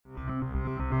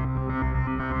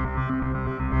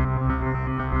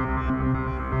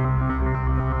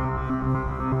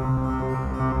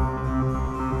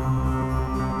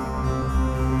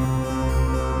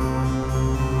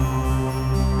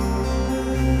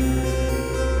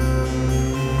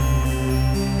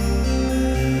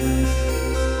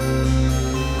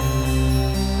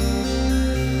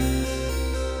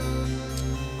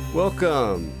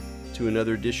Welcome to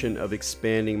another edition of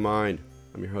Expanding Mind.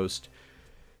 I'm your host,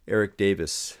 Eric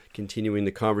Davis, continuing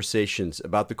the conversations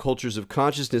about the cultures of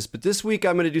consciousness. But this week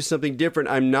I'm going to do something different.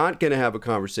 I'm not going to have a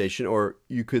conversation, or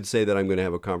you could say that I'm going to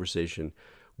have a conversation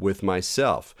with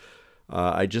myself.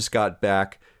 I just got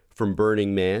back from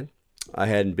Burning Man. I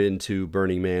hadn't been to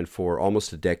Burning Man for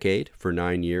almost a decade, for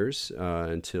 9 years,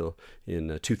 until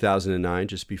in 2009,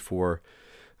 just before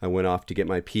I went off to get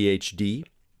my PhD.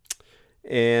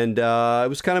 And it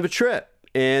was kind of a trip.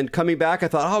 And coming back, I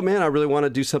thought, oh man, I really want to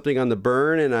do something on the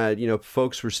burn. And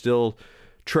folks were still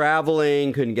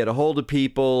traveling, couldn't get a hold of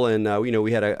people. And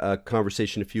we had a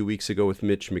conversation a few weeks ago with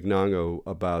Mitch Mignongo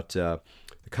about the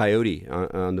coyote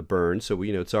on the burn. So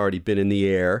it's already been in the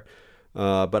air.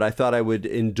 But I thought I would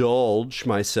indulge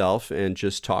myself and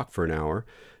just talk for an hour.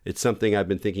 It's something I've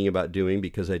been thinking about doing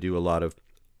because I do a lot of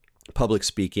public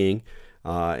speaking.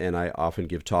 And I often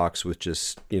give talks with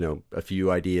just, a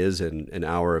few ideas and an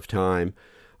hour of time.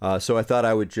 So I thought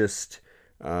I would just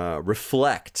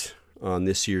reflect on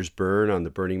this year's burn, on the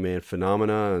Burning Man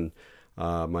phenomena, and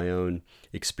my own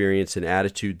experience and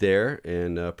attitude there.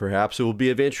 And perhaps it will be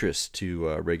of interest to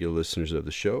regular listeners of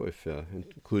the show,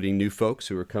 including new folks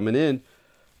who are coming in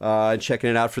and checking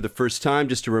it out for the first time.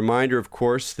 Just a reminder, of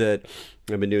course, that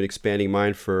I've been doing Expanding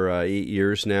Mind for 8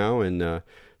 years now, and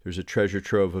there's a treasure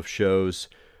trove of shows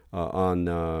on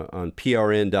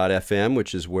prn.fm,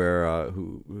 which is where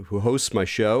who hosts my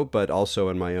show, but also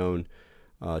on my own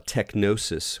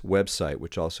Techgnosis website,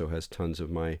 which also has tons of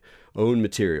my own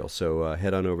material. So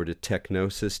head on over to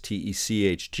Techgnosis,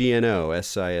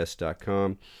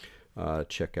 TECHGNOSIS.com.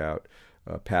 Check out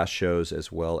past shows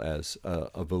as well as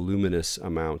a voluminous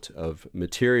amount of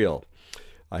material.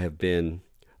 I have been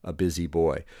a busy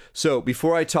boy. So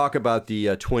before I talk about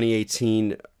the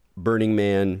 2018 Burning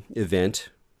Man event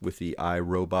with the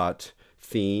iRobot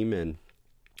theme and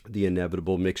the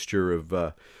inevitable mixture of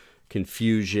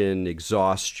confusion,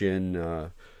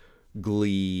 exhaustion,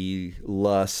 glee,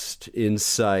 lust,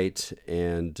 insight,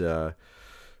 and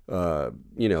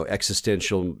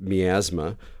existential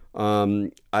miasma,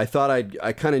 I thought I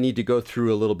kind of need to go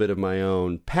through a little bit of my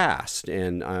own past.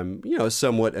 And I'm a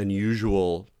somewhat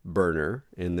unusual burner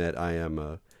in that I am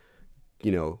a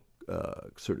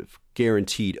sort of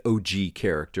guaranteed OG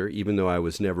character, even though I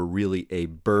was never really a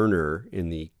burner in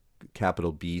the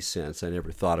capital B sense. I never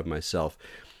thought of myself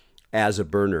as a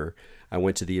burner. I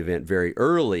went to the event very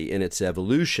early in its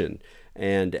evolution,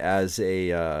 and as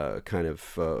a kind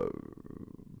of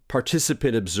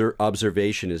participant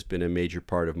observation has been a major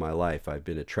part of my life. I've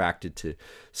been attracted to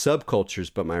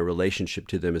subcultures, but my relationship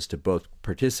to them is to both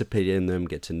participate in them,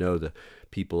 get to know the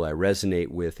people I resonate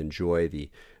with, enjoy the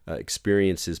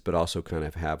experiences, but also kind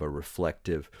of have a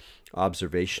reflective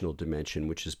observational dimension,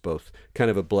 which is both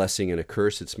kind of a blessing and a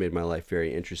curse. It's made my life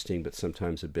very interesting, but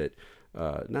sometimes a bit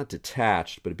not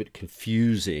detached, but a bit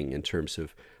confusing in terms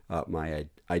of my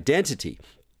identity.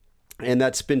 And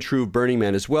that's been true of Burning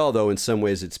Man as well, though in some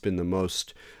ways it's been the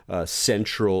most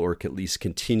central or at least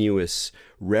continuous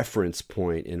reference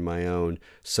point in my own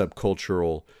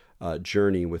subcultural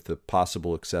journey, with the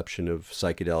possible exception of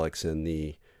psychedelics and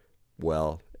the,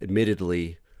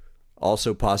 admittedly,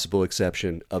 also possible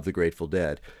exception of the Grateful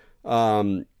Dead.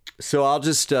 So I'll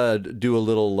just do a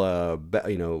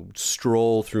little,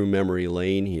 stroll through memory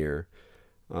lane here.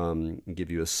 Give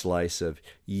you a slice of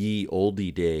ye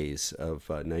olde days of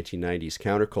 1990s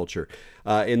counterculture.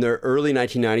 In the early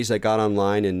 1990s, I got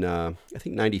online in, I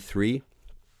think, 93,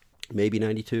 maybe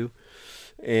 92.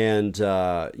 And,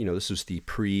 this was the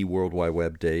pre-World Wide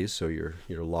Web days, so you're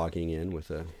logging in with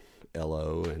a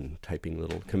LO and typing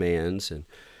little commands and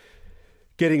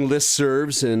getting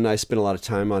listservs, and I spent a lot of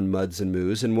time on Muds and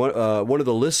Moos. And one of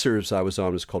the listservs I was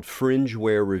on was called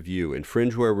Fringeware Review, and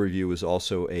Fringeware Review was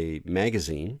also a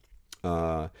magazine,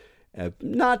 not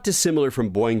dissimilar from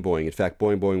Boing Boing. In fact,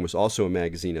 Boing Boing was also a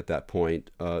magazine at that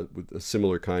point, with a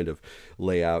similar kind of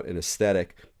layout and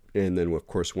aesthetic, and then, of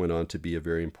course, went on to be a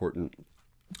very important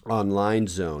online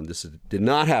zone. This did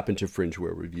not happen to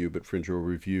Fringeware Review, but Fringeware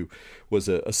Review was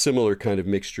a similar kind of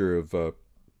mixture of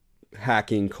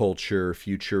hacking culture,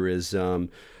 futurism,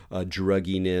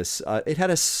 drugginess. It had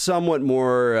a somewhat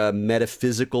more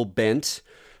metaphysical bent.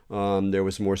 There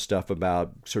was more stuff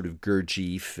about sort of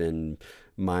Gurdjieff and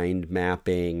mind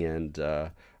mapping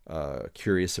and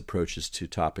curious approaches to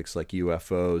topics like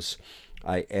UFOs.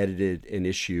 I edited an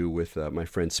issue with my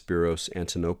friend Spiros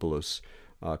Antonopoulos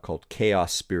called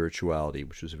Chaos Spirituality,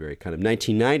 which was a very kind of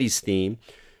 1990s theme,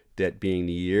 that being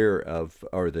the year of,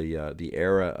 or the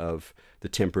era of the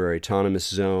temporary autonomous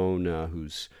zone,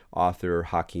 whose author,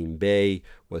 Hakim Bey,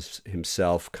 was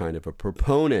himself kind of a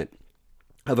proponent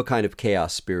of a kind of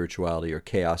chaos spirituality or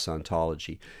chaos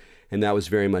ontology. And that was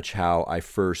very much how I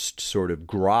first sort of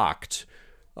grokked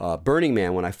Burning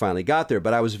Man when I finally got there.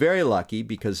 But I was very lucky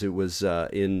because it was I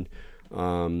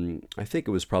think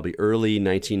it was probably early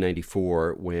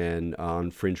 1994 when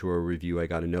on Fringe World Review I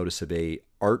got a notice of a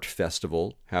art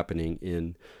festival happening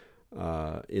in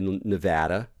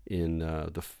Nevada in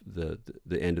the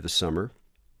end of the summer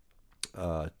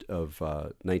of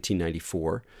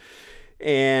 1994.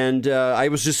 And I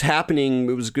was just happening.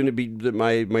 It was going to be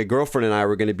my girlfriend and I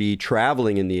were going to be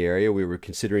traveling in the area. We were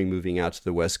considering moving out to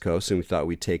the West Coast, and we thought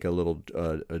we'd take a little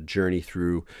a journey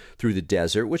through the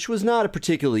desert, which was not a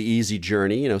particularly easy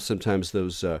journey. You know, sometimes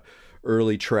those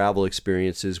early travel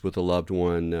experiences with a loved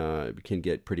one can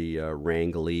get pretty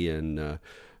wrangly and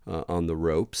on the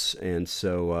ropes. And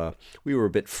so we were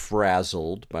a bit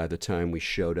frazzled by the time we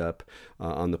showed up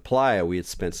on the playa. We had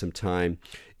spent some time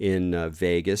in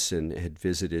Vegas and had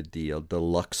visited the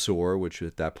Luxor, which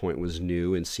at that point was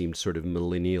new and seemed sort of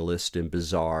millennialist and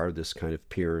bizarre, this kind of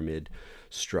pyramid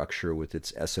structure with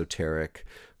its esoteric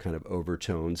kind of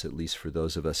overtones, at least for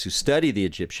those of us who study the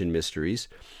Egyptian mysteries.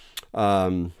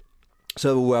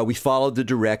 So we followed the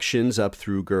directions up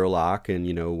through Gerlach and,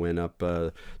 went up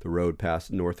the road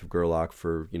past north of Gerlach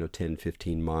for, 10,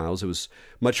 15 miles. It was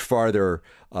much farther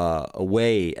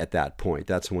away at that point.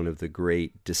 That's one of the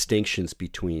great distinctions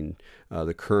between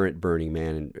the current Burning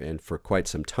Man and for quite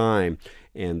some time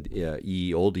and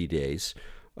ye olde days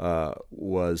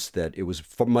was that it was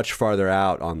much farther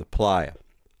out on the playa.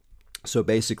 So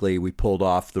basically we pulled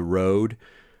off the road,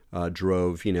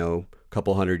 drove,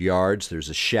 couple 100 yards. There's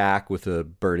a shack with a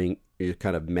burning,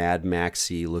 kind of Mad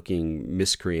Maxy looking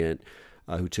miscreant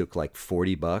who took like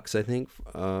 $40, I think,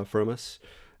 from us,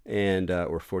 and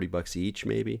or $40 each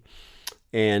maybe,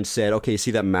 and said, "Okay,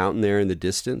 see that mountain there in the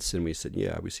distance?" And we said,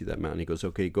 "Yeah, we see that mountain." He goes,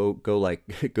 "Okay, go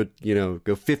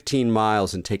 15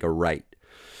 miles and take a right."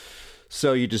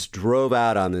 So you just drove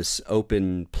out on this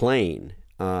open plain,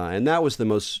 and that was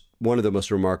one of the most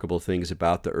remarkable things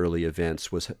about the early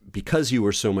events was because you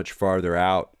were so much farther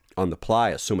out on the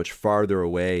playa, so much farther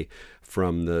away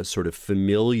from the sort of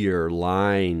familiar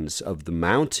lines of the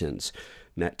mountains.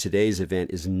 Today's event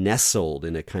is nestled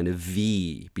in a kind of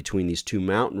V between these two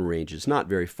mountain ranges, not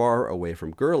very far away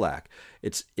from Gerlach.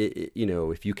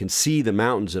 If you can see the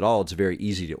mountains at all, it's very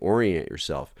easy to orient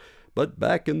yourself. But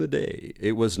back in the day,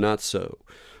 it was not so.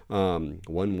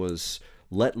 One was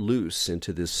let loose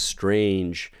into this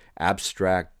strange,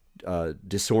 abstract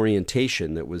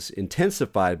disorientation that was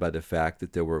intensified by the fact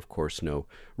that there were, of course, no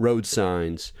road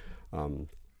signs,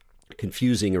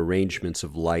 confusing arrangements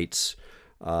of lights,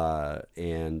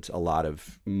 and a lot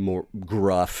of more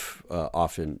gruff,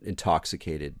 often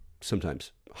intoxicated,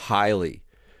 sometimes highly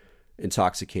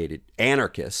intoxicated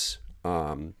anarchists.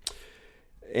 And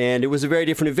it was a very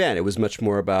different event. It was much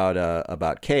more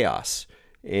about chaos.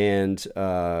 And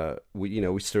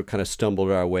we sort of kind of stumbled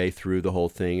our way through the whole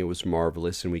thing. It was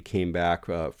marvelous, and we came back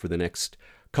for the next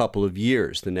couple of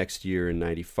years. The next year in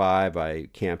 '95, I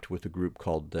camped with a group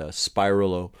called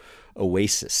Spiral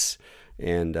Oasis,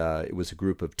 and it was a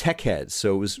group of tech heads.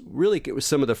 So it was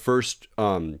some of the first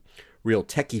real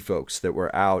techie folks that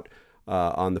were out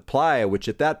on the playa, which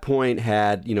at that point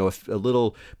had a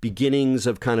little beginnings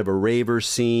of kind of a raver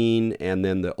scene, and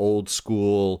then the old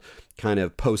school kind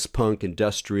of post-punk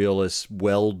industrialist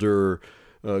welder,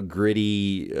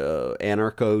 gritty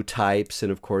anarcho types,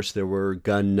 and of course there were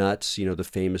gun nuts. The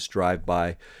famous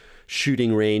drive-by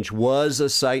shooting range was a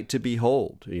sight to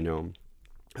behold.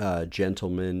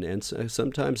 Gentlemen and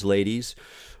sometimes ladies,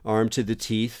 armed to the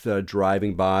teeth,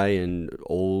 driving by in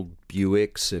old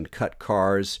Buicks and cut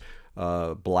cars,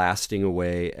 blasting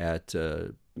away at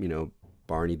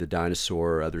Barney the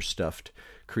dinosaur or other stuffed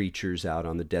creatures out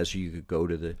on the desert. You could go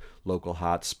to the local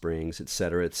hot springs, et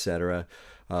cetera, et cetera.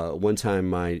 One time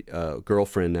my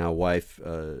girlfriend, now wife,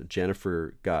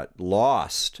 Jennifer, got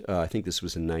lost. I think this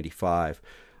was in '95.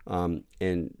 And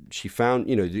she found,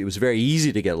 it was very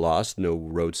easy to get lost. No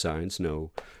road signs,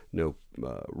 no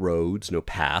roads, no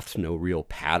paths, no real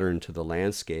pattern to the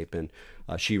landscape. And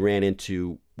she ran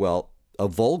into, a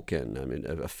Vulcan,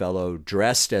 a fellow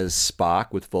dressed as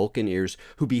Spock with Vulcan ears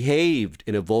who behaved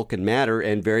in a Vulcan manner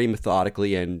and very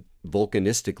methodically and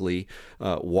volcanistically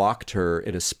walked her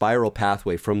in a spiral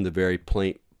pathway from the very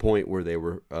point where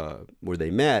they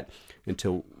met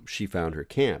until she found her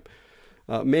camp.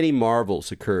 Many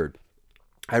marvels occurred.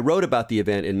 I wrote about the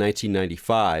event in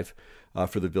 1995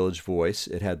 for the Village Voice.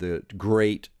 It had the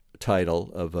great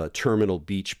title of Terminal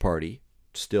Beach Party,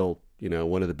 still,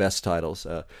 one of the best titles.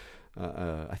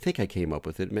 I think I came up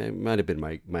with it. It might have been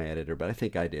my editor, but I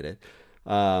think I did it.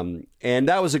 And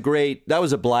that was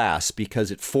a blast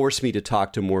because it forced me to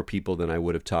talk to more people than I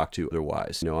would have talked to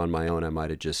otherwise. On my own, I might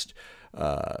have just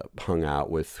hung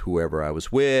out with whoever I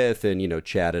was with and,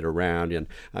 chatted around. And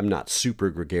I'm not super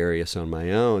gregarious on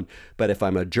my own. But if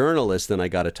I'm a journalist, then I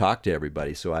got to talk to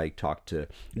everybody. So I talked to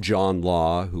John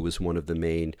Law, who was one of the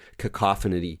main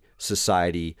Cacophony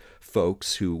Society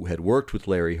folks who had worked with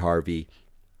Larry Harvey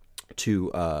to,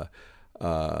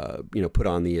 put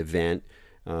on the event.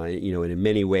 And in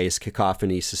many ways,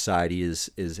 Cacophony Society is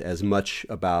as much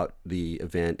about the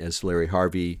event as Larry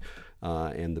Harvey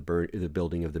and the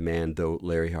building of the man, though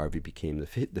Larry Harvey became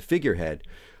the figurehead.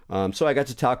 So I got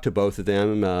to talk to both of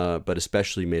them, but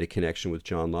especially made a connection with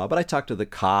John Law. But I talked to the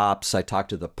cops. I talked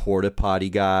to the porta potty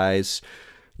guys.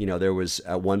 There was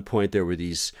at one point there were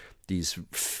these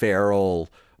feral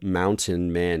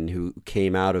mountain men who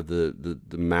came out of the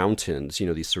mountains,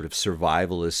 these sort of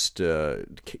survivalist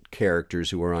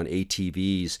characters who were on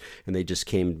ATVs, and they just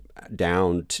came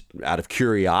down out of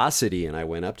curiosity. And I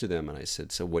went up to them and I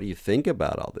said, "So what do you think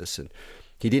about all this?" And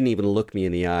he didn't even look me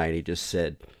in the eye, and he just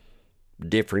said,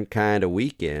 "Different kind of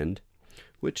weekend,"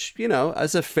 which,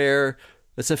 is a fair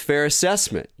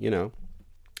assessment,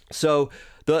 So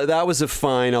that was a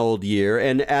fine old year.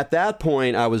 And at that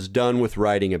point, I was done with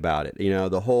writing about it.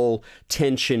 The whole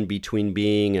tension between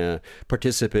being a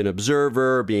participant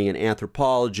observer, being an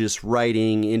anthropologist,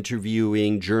 writing,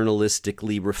 interviewing,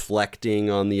 journalistically reflecting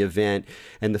on the event,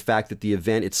 and the fact that the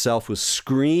event itself was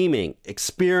screaming,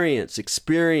 experience,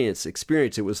 experience,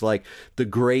 experience. It was like the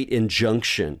great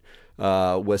injunction.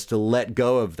 Was to let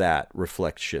go of that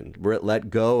reflection, let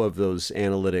go of those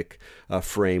analytic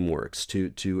frameworks,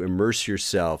 to immerse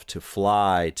yourself, to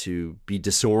fly, to be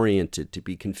disoriented, to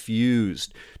be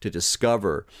confused, to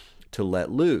discover, to let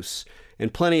loose.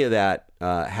 And plenty of that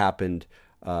happened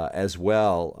as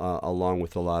well, along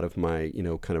with a lot of my,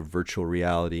 kind of virtual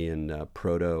reality and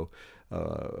proto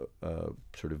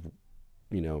sort of,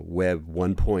 Web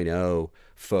 1.0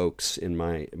 folks in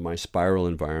my spiral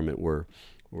environment were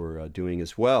doing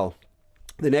as well.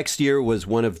 The next year was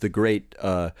one of the great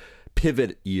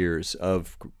pivot years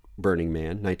of Burning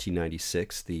Man,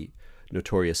 1996, the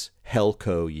notorious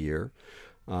Hellco year.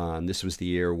 This was the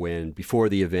year when, before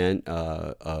the event,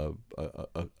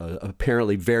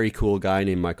 apparently very cool guy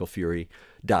named Michael Fury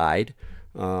died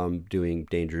doing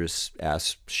dangerous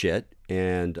ass shit.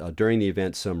 And during the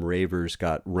event, some ravers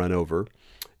got run over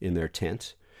in their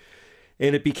tent.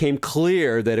 And it became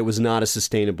clear that it was not a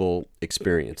sustainable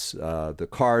experience. The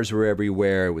cars were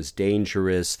everywhere. It was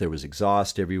dangerous. There was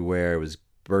exhaust everywhere. It was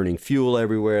burning fuel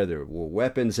everywhere. There were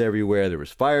weapons everywhere. There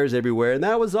was fires everywhere. And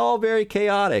that was all very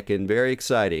chaotic and very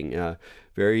exciting,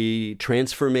 very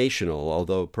transformational,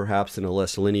 although perhaps in a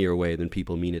less linear way than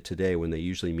people mean it today when they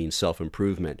usually mean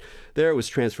self-improvement. There it was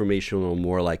transformational,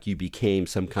 more like you became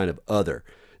some kind of other,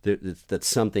 that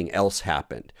something else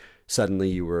happened. Suddenly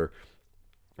you were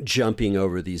jumping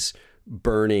over these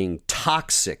burning,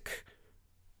 toxic,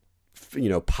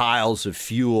 piles of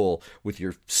fuel with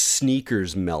your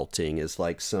sneakers melting as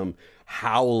like some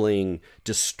howling,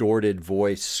 distorted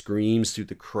voice screams through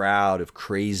the crowd of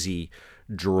crazy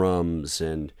drums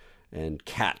and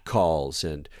catcalls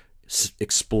and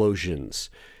explosions.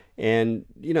 And,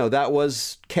 that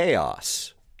was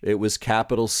chaos. It was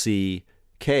capital C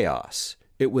chaos.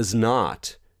 It was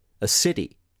not a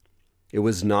city. It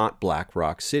was not Black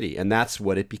Rock City, and that's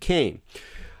what it became.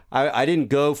 I didn't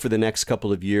go for the next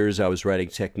couple of years. I was writing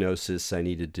Technosis. I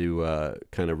needed to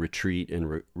kind of retreat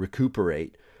and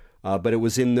recuperate. But it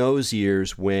was in those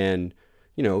years when,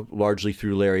 largely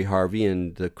through Larry Harvey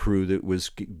and the crew that was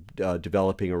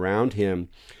developing around him,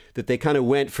 that they kind of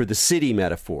went for the city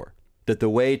metaphor, that the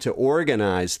way to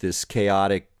organize this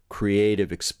chaotic,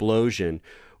 creative explosion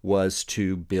was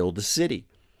to build a city.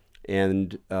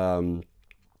 And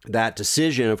that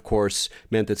decision, of course,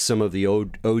 meant that some of the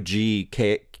OG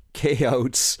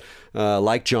chaotes,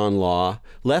 like John Law,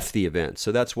 left the event.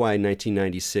 So that's why in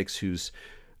 1996,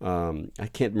 I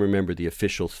can't remember the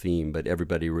official theme, but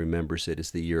everybody remembers it as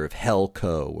the year of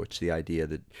Hellco, which is the idea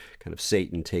that kind of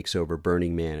Satan takes over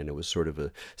Burning Man, and it was sort of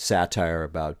a satire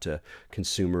about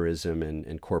consumerism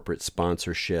and corporate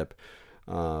sponsorship.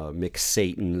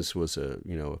 McSatan's was a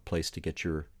place to get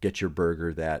your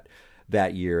burger that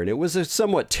year. And it was a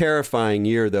somewhat terrifying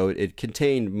year, though. It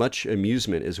contained much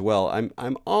amusement as well.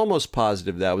 I'm almost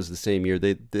positive that was the same year.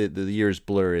 The years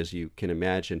blur, as you can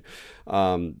imagine.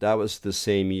 That was the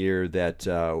same year that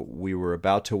we were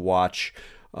about to watch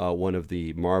one of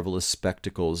the marvelous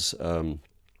spectacles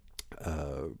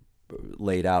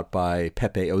laid out by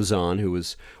Pepe Ozan, who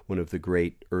was one of the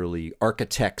great early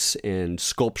architects and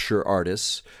sculpture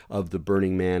artists of the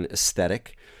Burning Man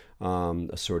aesthetic.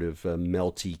 a sort of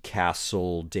melty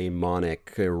castle,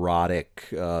 demonic, erotic,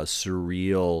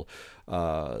 surreal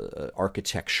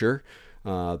architecture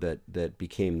that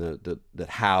became that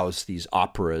housed these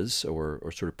operas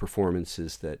or sort of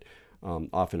performances that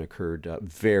often occurred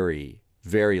very,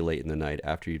 very late in the night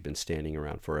after you'd been standing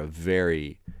around for a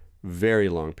very, very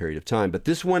long period of time. But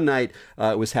this one night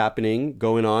it was happening,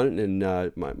 going on, and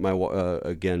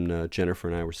again, Jennifer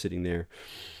and I were sitting there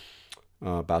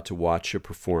about to watch a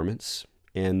performance,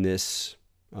 and this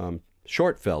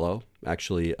short fellow,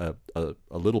 actually a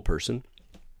little person,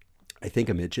 I think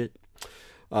a midget,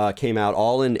 came out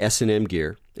all in S&M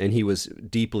gear, and he was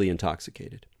deeply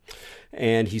intoxicated.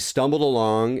 And he stumbled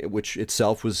along, which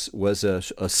itself was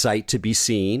a sight to be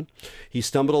seen. He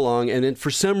stumbled along, and then for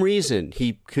some reason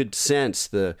he could sense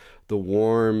the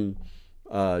warm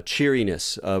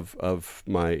cheeriness of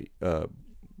my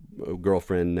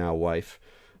girlfriend, now wife,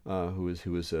 who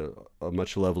was a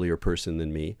much lovelier person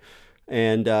than me,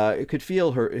 and could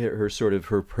feel her sort of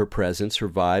her presence, her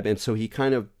vibe, and so he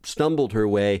kind of stumbled her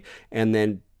way and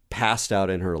then passed out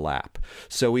in her lap.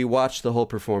 So we watched the whole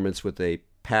performance with a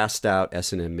passed out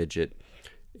S&M midget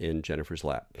in Jennifer's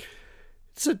lap.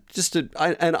 It's just an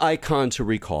icon to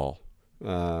recall.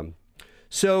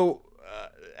 So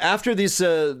after this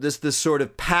sort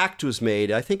of pact was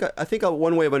made, I think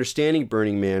one way of understanding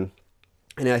Burning Man,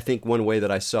 and I think one way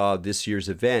that I saw this year's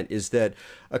event, is that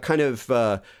a kind of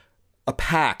a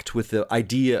pact with the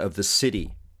idea of the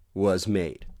city was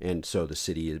made. And so the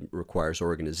city requires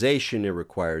organization, it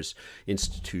requires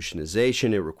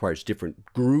institutionalization, it requires different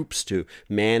groups to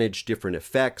manage different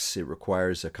effects, it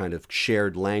requires a kind of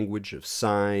shared language of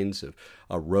signs, of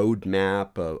a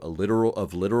roadmap,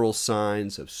 of literal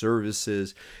signs, of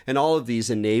services, and all of these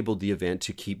enabled the event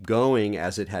to keep going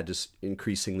as it had to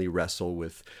increasingly wrestle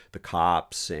with the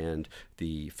cops and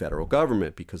the federal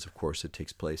government, because of course it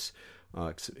takes place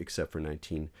except for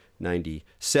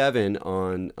 1997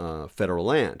 on federal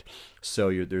land.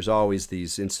 So there's always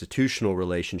these institutional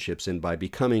relationships, and by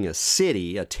becoming a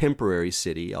city, a temporary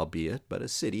city, albeit, but a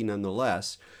city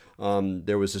nonetheless,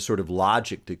 there was a sort of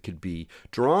logic that could be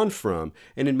drawn from.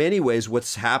 And in many ways,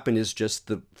 what's happened is just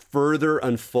the further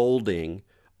unfolding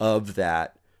of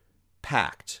that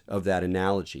pact, of that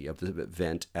analogy, of the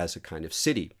event as a kind of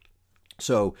city.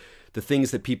 So the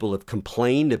things that people have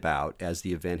complained about as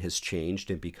the event has changed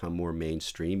and become more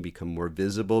mainstream, become more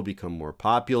visible, become more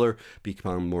popular,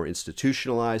 become more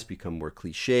institutionalized, become more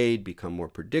cliched, become more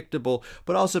predictable,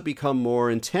 but also become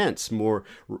more intense, more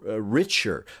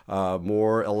richer,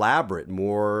 more elaborate,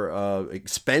 more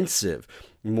expensive,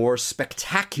 more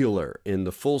spectacular in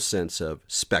the full sense of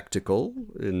spectacle,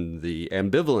 in the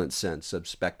ambivalent sense of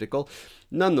spectacle,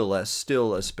 nonetheless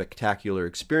still a spectacular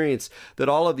experience, that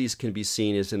all of these can be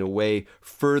seen as, in a way,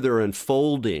 further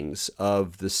unfoldings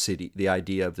of the city, the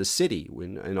idea of the city.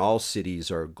 And all cities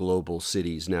are global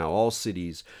cities now. All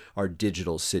cities are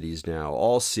digital cities now.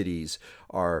 All cities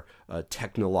are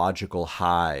technological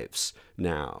hives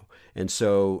now. And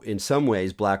so in some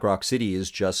ways, Black Rock City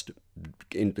is just,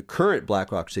 in the current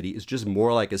Black Rock City, is just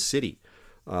more like a city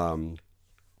than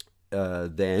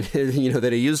than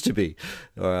it used to be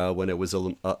when it was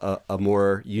a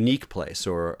more unique place,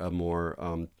 or a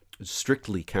more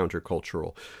strictly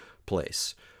countercultural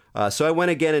place. So I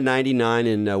went again in '99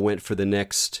 and went for the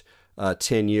next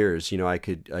 10 years. I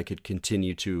could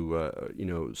continue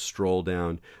to stroll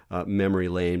down memory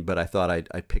lane, but I thought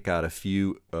I'd pick out a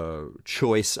few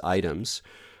choice items,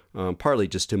 partly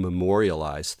just to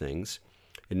memorialize things.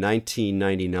 In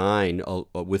 1999,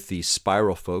 with the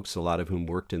Spiral folks, a lot of whom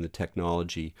worked in the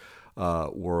technology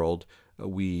world,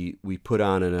 we put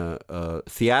on a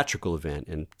theatrical event,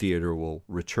 and theater will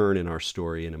return in our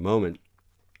story in a moment.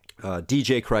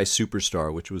 DJ Christ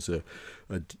Superstar, which was a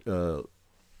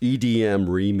EDM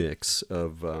remix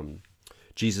of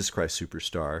Jesus Christ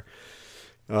Superstar,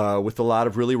 with a lot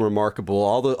of really remarkable.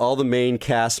 All the main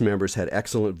cast members had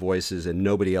excellent voices, and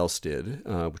nobody else did,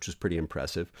 which was pretty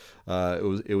impressive.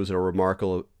 It was a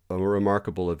remarkable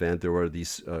event. There were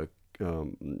these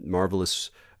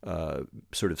marvelous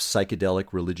sort of psychedelic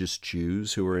religious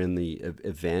Jews who were in the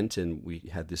event, and we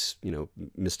had this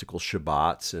mystical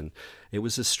Shabbats, and it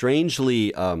was a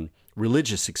strangely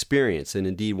religious experience. And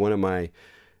indeed, one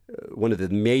of the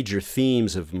major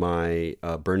themes of my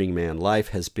Burning Man life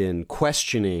has been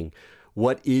questioning,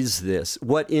 what is this?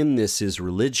 What in this is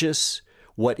religious?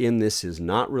 What in this is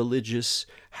not religious?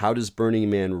 How does Burning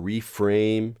Man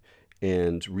reframe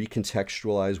and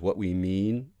recontextualize what we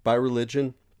mean by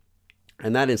religion?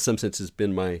 And that, in some sense, has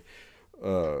been my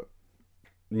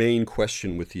main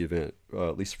question with the event,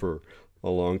 at least for a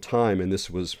long time. And this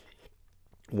was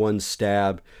one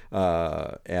stab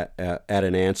at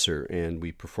an answer, and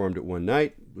we performed it one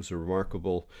night. It was a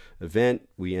remarkable event.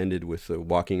 We ended with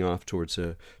walking off towards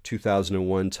a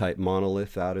 2001 type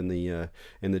monolith out in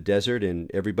the desert, and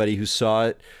everybody who saw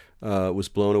it was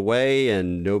blown away,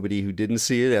 and nobody who didn't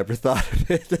see it ever thought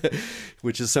of it,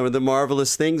 which is some of the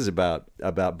marvelous things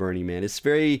about Burning Man. It's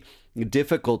very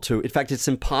difficult to, in fact, it's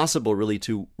impossible really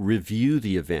to review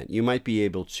the event. You might be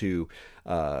able to,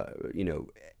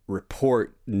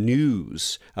 report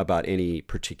news about any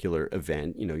particular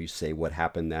event. You say what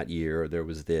happened that year, or there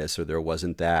was this, or there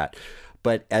wasn't that.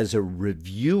 But as a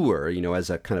reviewer, as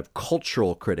a kind of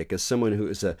cultural critic, as someone who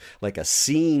is like a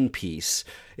scene piece,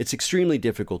 it's extremely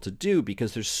difficult to do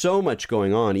because there's so much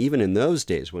going on, even in those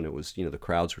days when it was, the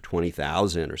crowds were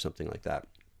 20,000 or something like that,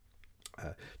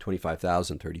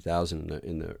 25,000, 30,000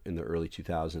 in the early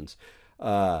 2000s.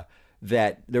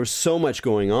 That there was so much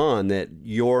going on that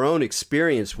your own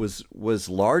experience was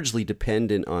largely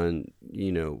dependent on,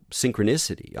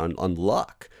 synchronicity, on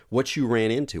luck, what you ran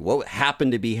into, what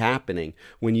happened to be happening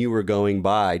when you were going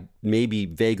by, maybe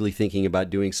vaguely thinking about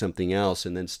doing something else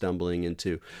and then stumbling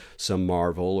into some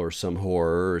marvel or some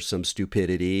horror or some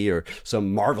stupidity or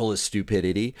some marvelous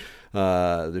stupidity.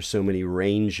 There's so many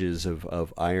ranges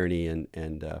of irony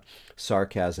and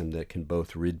sarcasm that can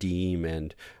both redeem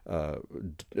and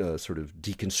sort of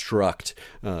deconstruct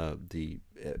the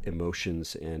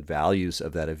emotions and values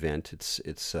of that event.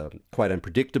 It's quite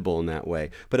unpredictable in that way,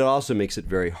 but it also makes it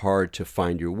very hard to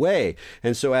find your way.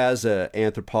 And so as an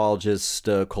anthropologist,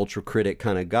 cultural critic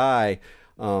kind of guy,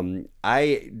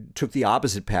 I took the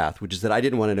opposite path, which is that I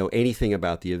didn't want to know anything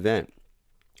about the event.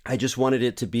 I just wanted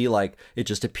it to be like it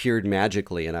just appeared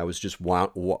magically, and I was just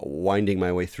winding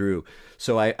my way through.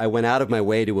 So I went out of my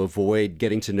way to avoid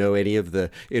getting to know any of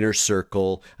the inner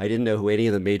circle. I didn't know who any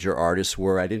of the major artists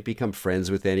were. I didn't become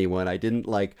friends with anyone. I didn't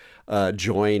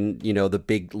join the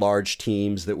big large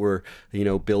teams that were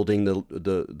building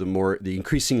the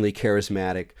increasingly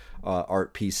charismatic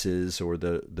art pieces, or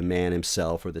the man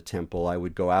himself, or the temple. I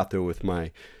would go out there with my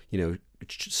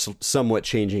somewhat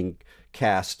changing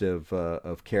cast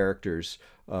of characters,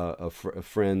 of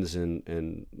friends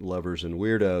and lovers and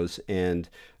weirdos, and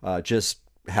just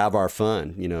have our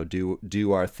fun,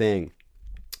 do our thing.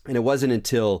 And it wasn't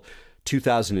until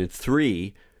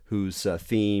 2003, whose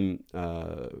theme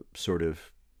sort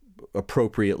of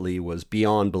appropriately was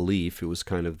Beyond Belief. It was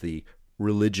kind of the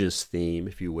religious theme,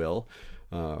 if you will,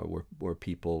 where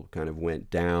people kind of went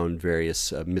down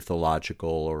various mythological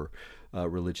or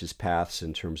religious paths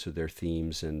in terms of their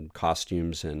themes and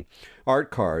costumes and art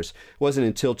cars. It wasn't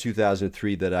until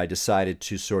 2003 that I decided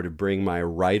to sort of bring my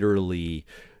writerly,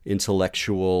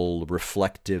 intellectual,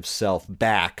 reflective self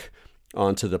back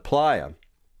onto the playa,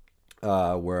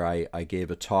 where I gave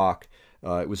a talk.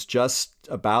 It was just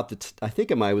about I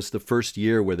think it was the first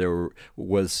year where there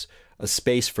was a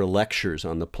space for lectures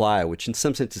on the playa, which in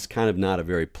some sense is kind of not a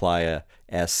very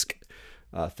playa-esque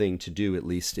thing to do, at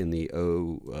least in the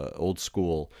old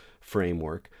school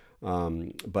framework.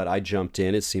 But I jumped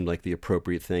in. It seemed like the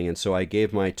appropriate thing. And so I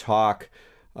gave my talk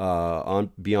on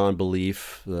Beyond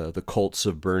Belief, the cults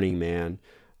of Burning Man,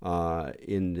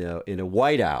 in a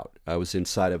whiteout. I was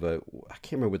inside of I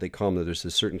can't remember what they call them. There's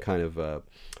a certain kind of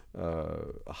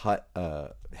hut,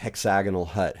 hexagonal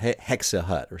hut, hexa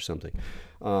hut or something,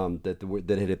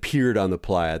 that had appeared on the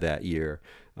playa that year.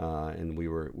 And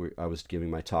I was giving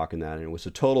my talk in that, and it was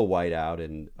a total whiteout,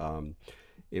 and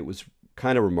it was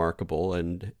kind of remarkable.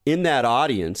 And in that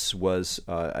audience was,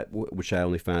 which I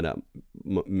only found out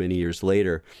many years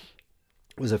later,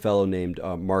 was a fellow named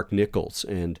Mark Nichols.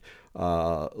 And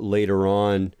later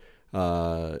on,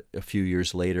 a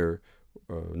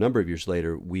number of years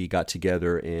later, we got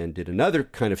together and did another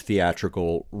kind of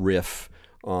theatrical riff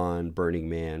on Burning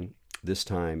Man, this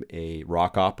time a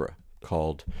rock opera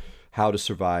called How to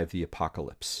Survive the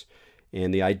Apocalypse.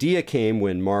 And the idea came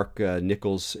when Mark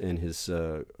Nichols and his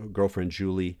girlfriend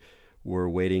Julie were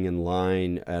waiting in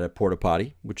line at a porta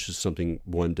potty, which is something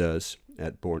one does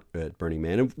at Burning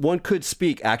Man. And one could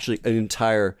speak actually an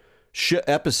entire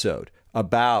episode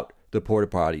about the porta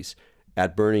potties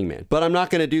at Burning Man, but I'm not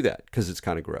going to do that because it's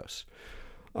kind of gross.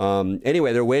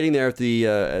 Anyway, they're waiting there at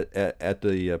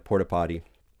the porta potty,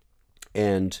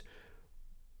 and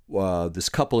this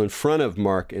couple in front of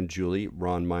Mark and Julie,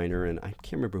 Ron Miner, and I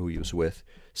can't remember who he was with,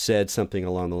 said something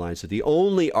along the lines of the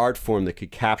only art form that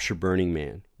could capture Burning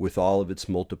Man with all of its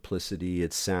multiplicity,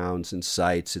 its sounds and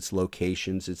sights, its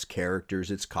locations, its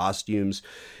characters, its costumes,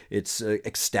 its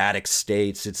ecstatic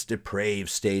states, its depraved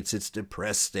states, its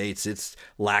depressed states, its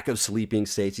lack of sleeping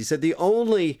states. He said the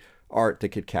only art that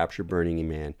could capture Burning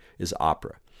Man is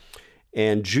opera.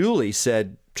 And Julie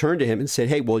turned to him and said,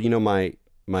 "Hey, well,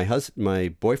 my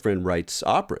boyfriend writes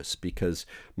operas because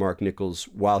Mark Nichols,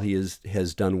 while he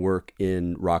has done work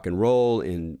in rock and roll,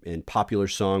 in popular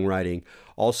songwriting,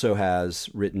 also has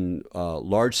written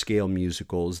large-scale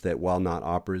musicals that, while not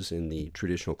operas in the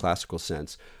traditional classical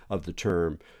sense of the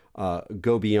term,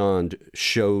 go beyond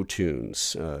show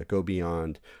tunes, go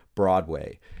beyond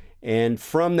Broadway." And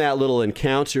from that little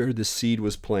encounter, the seed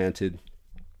was planted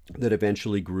that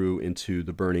eventually grew into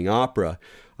the Burning Opera.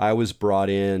 I was brought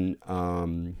in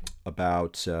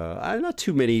about not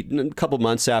too many, a couple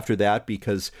months after that,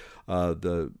 because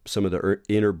some of the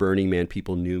inner Burning Man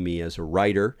people knew me as a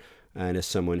writer and as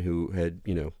someone who had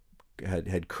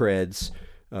creds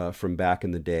from back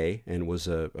in the day and was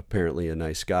apparently a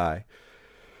nice guy.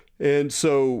 And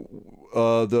so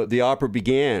the opera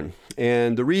began.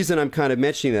 And the reason I'm kind of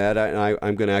mentioning that,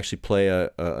 I'm going to actually play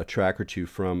a track or two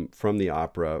from the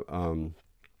opera,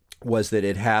 was that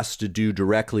it has to do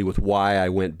directly with why I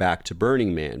went back to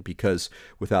Burning Man, because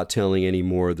without telling any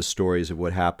more of the stories of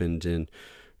what happened in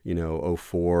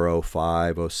 04,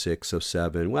 05, 06,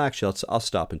 07, well, actually, I'll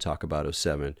stop and talk about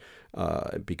 07,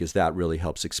 because that really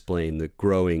helps explain the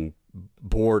growing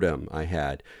boredom I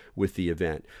had with the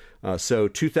event. So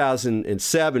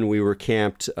 2007, we were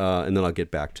camped, and then I'll get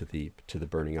back to the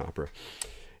Burning Opera.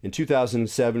 In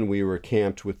 2007, we were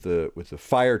camped with the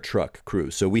fire truck crew.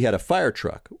 So we had a fire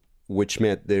truck, which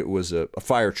meant that it was a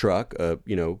fire truck,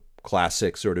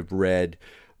 classic sort of red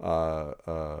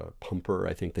pumper,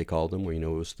 I think they called them, where it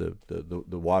was the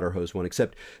water hose one.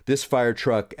 Except this fire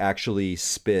truck actually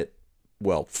spit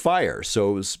fire.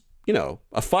 So it was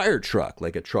a fire truck,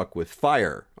 like a truck with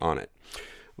fire on it,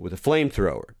 with a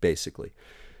flamethrower, basically.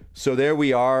 So there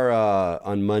we are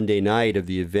on Monday night of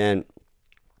the event,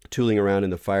 tooling around in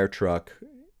the fire truck,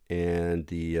 and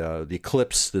the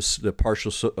eclipse, the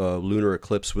partial lunar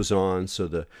eclipse was on. So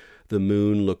the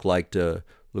moon looked like a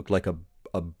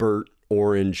burnt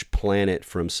orange planet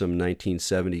from some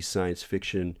 1970s science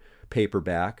fiction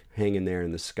paperback hanging there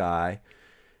in the sky.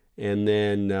 And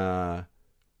then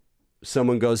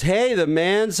someone goes, "Hey, the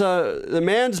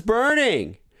man's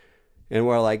burning." And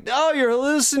we're like, "No, you're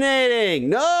hallucinating.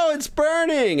 No, it's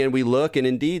burning." And we look, and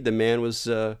indeed, the man was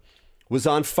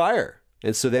on fire.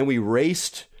 And so then we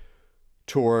raced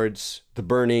towards the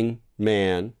Burning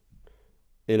Man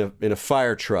in a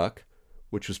fire truck,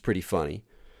 which was pretty funny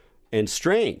and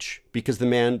strange, because the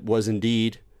man was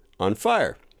indeed on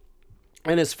fire.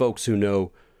 And as folks who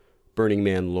know Burning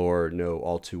Man lore know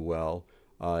all too well,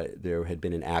 there had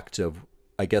been an act of,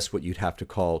 I guess, what you'd have to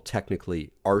call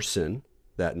technically arson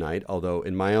that night, although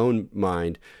in my own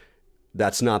mind,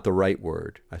 that's not the right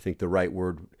word. I think the right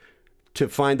word, to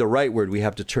find the right word, we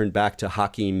have to turn back to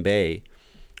Hakim Bey,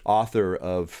 author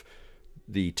of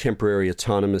the Temporary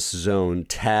Autonomous Zone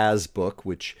Taz book,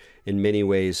 which in many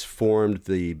ways formed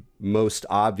the most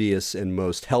obvious and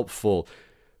most helpful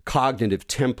cognitive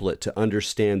template to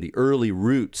understand the early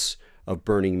roots of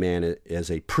Burning Man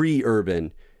as a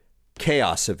pre-urban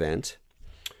chaos event.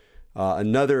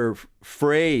 Another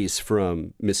phrase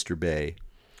from Mr. Bey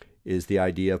is the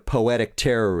idea of poetic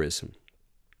terrorism.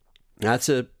 That's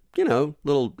a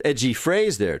little edgy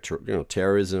phrase there.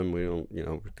 Terrorism, we don't,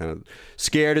 we're kind of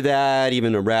scared of that.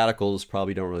 Even the radicals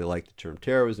probably don't really like the term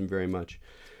terrorism very much.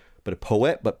 But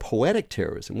poetic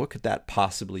terrorism, what could that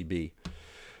possibly be?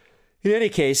 In any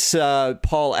case,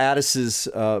 Paul Addis's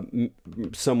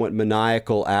somewhat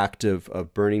maniacal act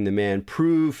of burning the man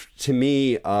proved to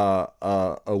me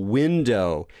a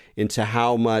window into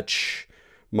how much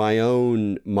my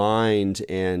own mind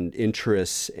and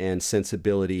interests and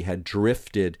sensibility had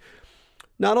drifted,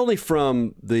 not only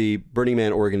from the Burning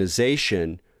Man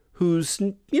organization, whose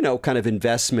kind of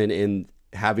investment in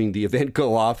having the event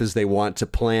go off as they want to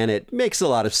plan it makes a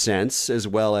lot of sense, as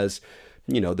well as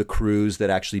the crews that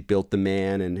actually built the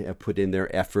man and have put in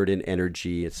their effort and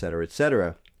energy, et cetera, et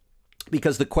cetera.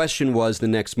 Because the question was the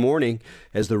next morning,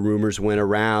 as the rumors went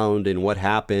around and what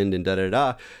happened and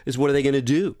is what are they going to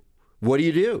do? What do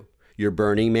you do? You're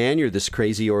Burning Man. You're this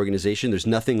crazy organization. There's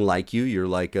nothing like you. You're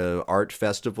like a art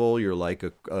festival. You're like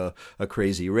a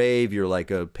crazy rave. You're like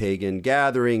a pagan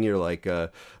gathering. You're like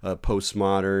a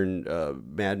postmodern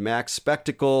Mad Max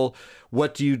spectacle.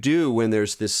 What do you do when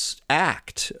there's this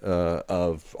act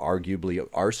of arguably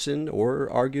arson or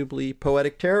arguably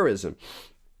poetic terrorism?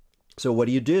 So what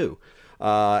do you do?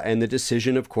 And the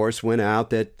decision, of course, went out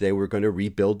that they were going to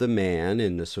rebuild the man,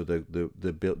 and so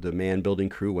the man building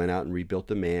crew went out and rebuilt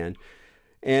the man.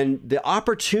 And the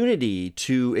opportunity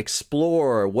to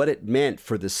explore what it meant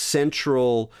for the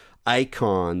central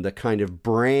icon, the kind of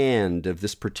brand of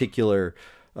this particular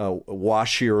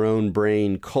wash your own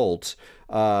brain cult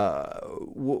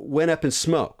went up in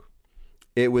smoke.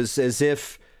 It was as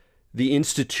if the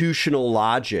institutional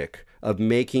logic of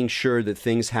making sure that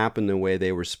things happen the way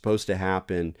they were supposed to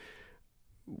happen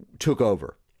took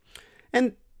over.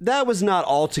 And that was not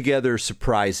altogether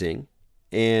surprising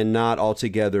and not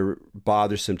altogether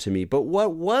bothersome to me. But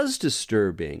what was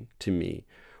disturbing to me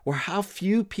were how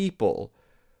few people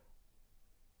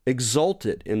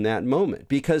exulted in that moment.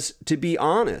 Because to be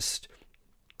honest,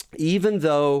 even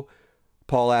though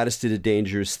Paul Addis did a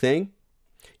dangerous thing,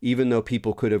 even though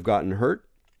people could have gotten hurt,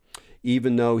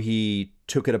 even though he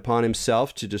took it upon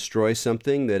himself to destroy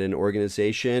something that an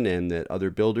organization and that other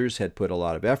builders had put a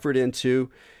lot of effort into,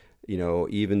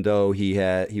 even though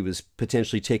he was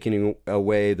potentially taking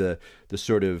away the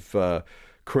sort of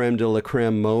creme de la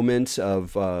creme moments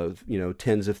of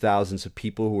tens of thousands of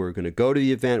people who were going to go to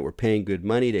the event, were paying good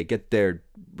money to get their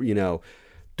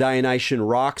Dionysian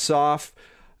rocks off.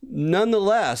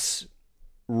 Nonetheless,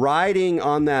 riding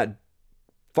on that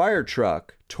fire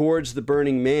truck towards the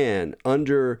Burning Man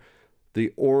under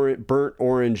the burnt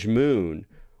orange moon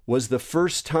was the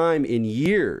first time in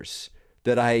years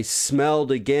that I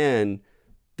smelled again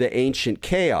the ancient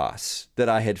chaos that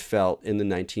I had felt in the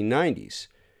 1990s.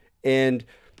 And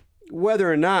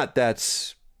whether or not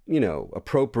that's,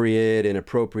 appropriate,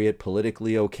 inappropriate,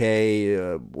 politically okay,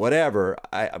 whatever,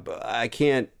 I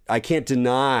can't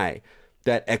deny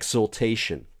that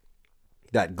exultation,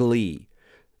 that glee,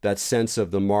 that sense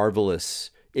of the marvelous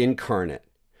incarnate.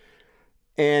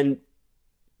 And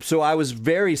so I was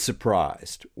very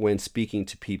surprised when speaking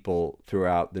to people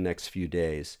throughout the next few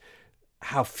days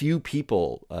how few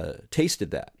people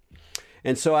tasted that.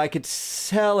 And so I could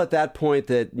tell at that point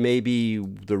that maybe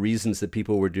the reasons that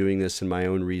people were doing this and my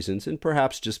own reasons, and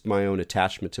perhaps just my own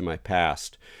attachment to my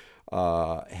past,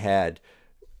 had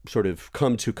sort of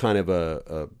come to kind of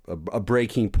a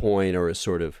breaking point or a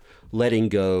sort of letting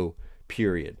go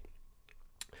period.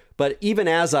 But even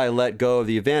as I let go of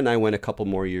the event, I went a couple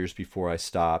more years before I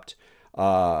stopped.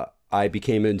 I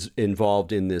became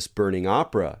involved in this Burning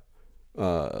Opera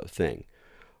thing.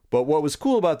 But what was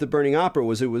cool about the Burning Opera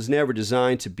was it was never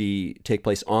designed to take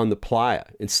place on the playa.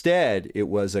 Instead, it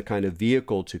was a kind of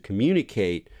vehicle to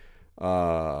communicate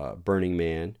Burning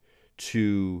Man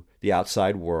to the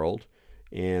outside world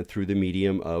and through the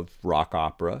medium of rock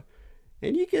opera.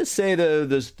 And you can say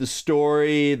the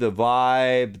story, the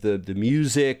vibe, the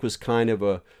music was kind of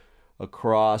a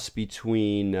cross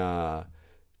between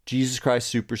Jesus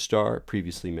Christ Superstar,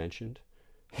 previously mentioned,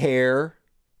 Hair,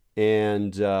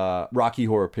 and Rocky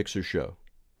Horror Picture Show.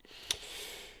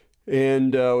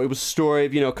 And it was a story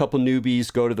of, a couple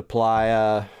newbies go to the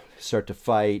playa, start to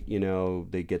fight,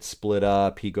 they get split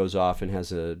up. He goes off and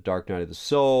has a dark night of the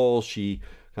soul. She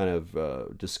kind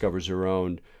of discovers her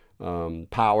own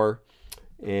power.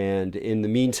 And in the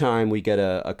meantime, we get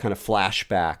a kind of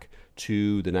flashback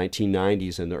to the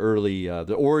 1990s and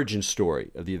the origin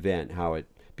story of the event, how it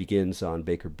begins on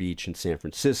Baker Beach in San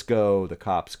Francisco. The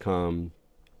cops come.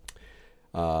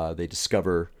 They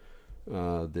discover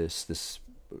this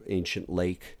ancient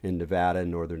lake in Nevada,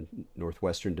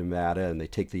 northwestern Nevada, and they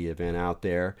take the event out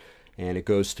there. And it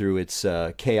goes through its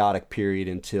chaotic period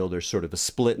until there's sort of a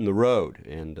split in the road,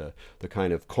 and the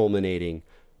kind of culminating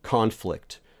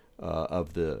conflict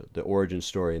of the origin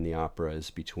story in the opera is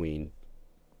between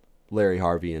Larry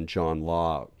Harvey and John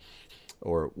Law,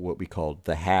 or what we called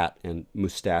the Hat and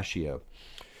Mustachio.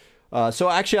 So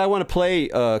actually, I want to play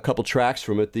a couple tracks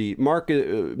from it. Mark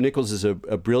Nichols is a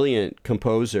brilliant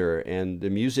composer, and the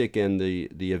music and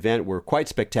the event were quite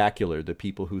spectacular. The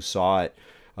people who saw it,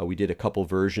 we did a couple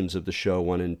versions of the show,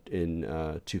 one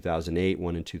in 2008,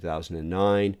 one in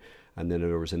 2009. And then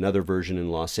there was another version in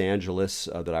Los Angeles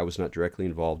that I was not directly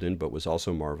involved in, but was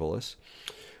also marvelous.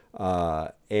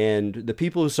 And the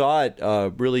people who saw it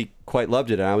really quite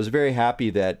loved it. And I was very happy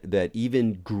that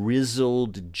even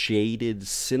grizzled, jaded,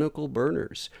 cynical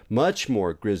burners, much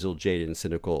more grizzled, jaded, and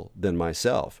cynical than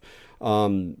myself,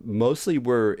 mostly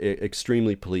were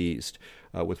extremely pleased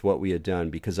with what we had done,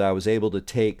 because I was able to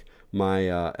take my,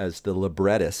 as the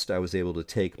librettist, I was able to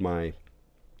take my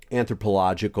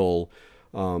anthropological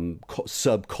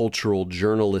subcultural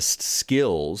journalist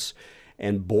skills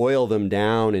and boil them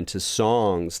down into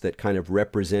songs that kind of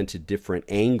represented different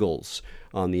angles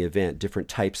on the event, different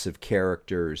types of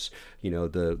characters,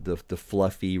 the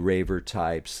fluffy raver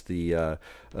types, the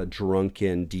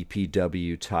drunken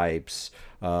DPW types,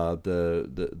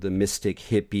 the mystic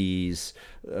hippies,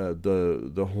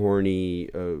 the horny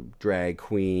drag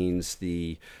queens,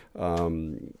 the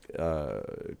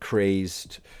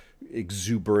crazed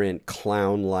exuberant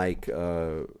clown-like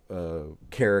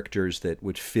characters that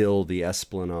would fill the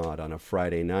Esplanade on a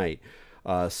Friday night.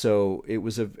 So it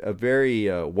was a very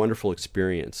wonderful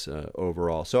experience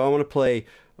overall. So I want to play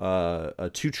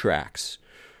 2 tracks.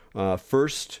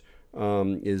 First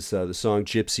is the song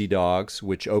Gypsy Dogs,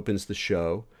 which opens the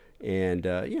show, and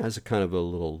has a kind of a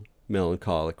little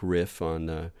melancholic riff on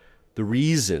the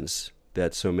reasons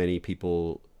that so many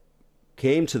people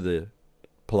came to the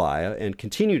Playa and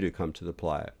continue to come to the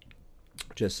Playa.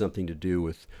 Just something to do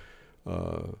with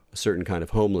a certain kind of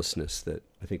homelessness that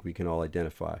I think we can all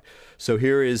identify. So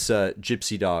here is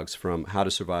Gypsy Dogs from How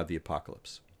to Survive the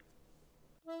Apocalypse.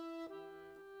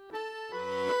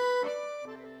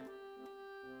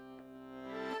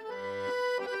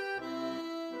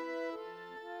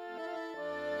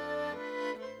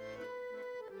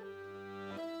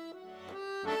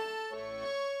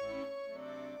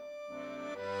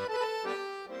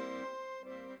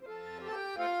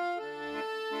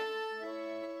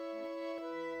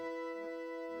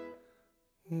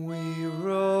 We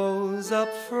rose up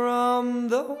from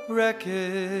the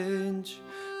wreckage,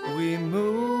 we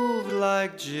moved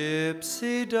like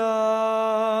gypsy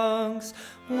dogs.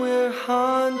 We're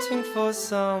hunting for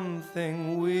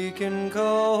something we can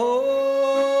call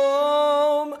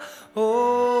home.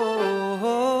 Oh,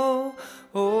 oh,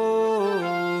 oh,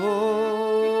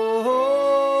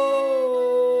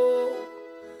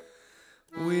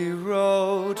 oh. We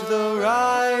wrote the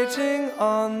writing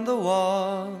on the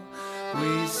wall,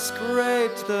 we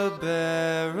scraped the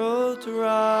barrel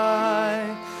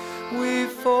dry, we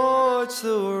forged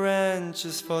the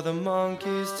wrenches for the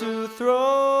monkeys to throw.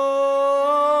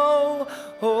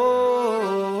 Oh,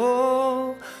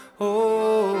 oh, oh,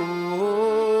 oh.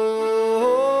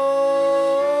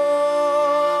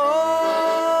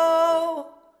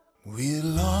 We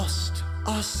lost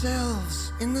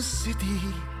ourselves in the city,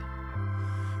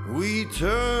 we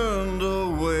turned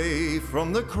away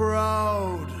from the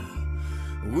crowd,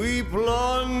 we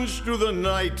plunged through the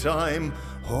nighttime,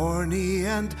 horny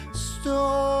and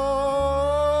stoned.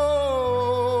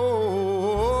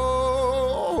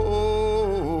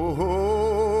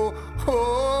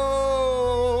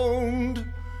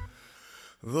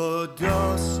 The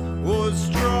dust was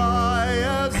dry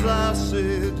as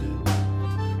acid,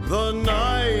 the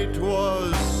night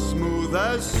was smooth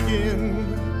as skin.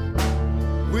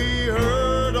 We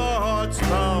heard our hearts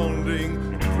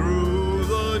pounding through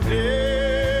the day.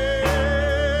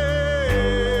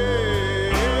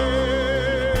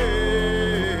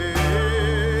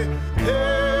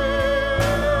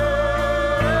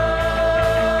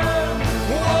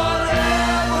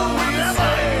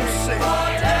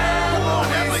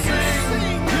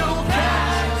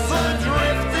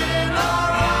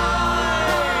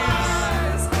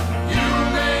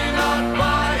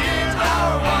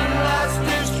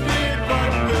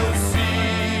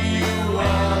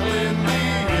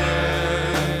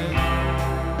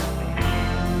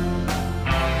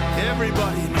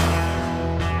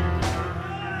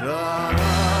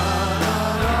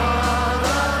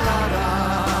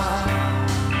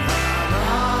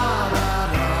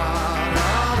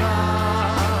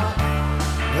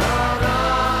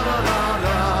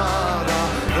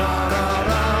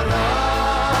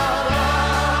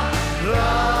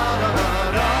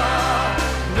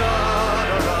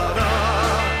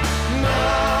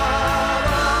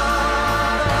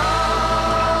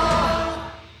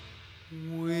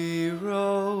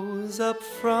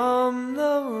 From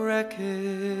the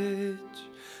wreckage,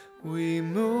 we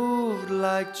moved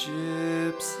like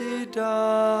gypsy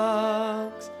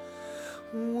dogs.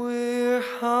 We're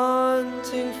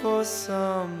hunting for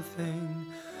something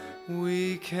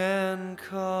we can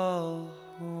call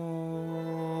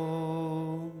home.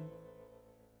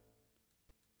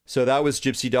 So that was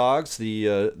Gypsy Dogs,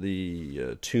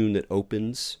 the tune that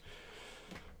opens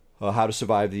How to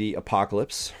Survive the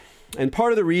Apocalypse. And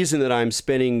part of the reason that I'm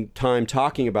spending time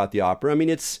talking about the opera, I mean,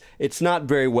 it's not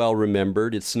very well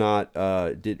remembered. It's not.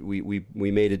 We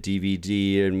made a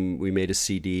DVD and we made a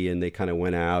CD, and they kind of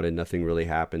went out, and nothing really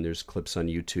happened. There's clips on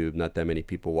YouTube. Not that many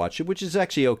people watch it, which is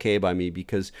actually okay by me,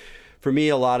 because for me,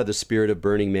 a lot of the spirit of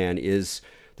Burning Man is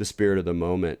the spirit of the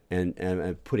moment,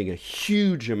 and putting a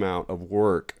huge amount of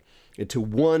work into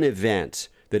one event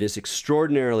that is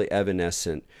extraordinarily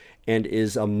evanescent and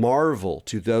is a marvel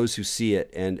to those who see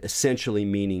it and essentially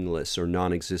meaningless or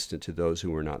non-existent to those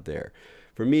who were not there.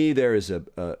 For me, there is a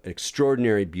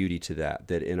extraordinary beauty to that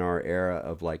in our era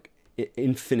of like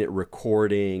infinite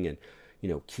recording and,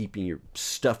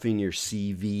 stuffing your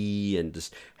CV and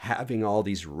just having all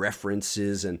these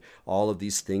references and all of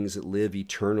these things that live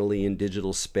eternally in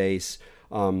digital space.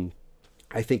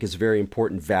 I think is a very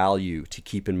important value to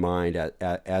keep in mind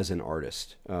as an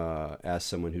artist, as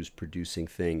someone who's producing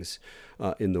things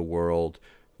in the world.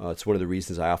 It's one of the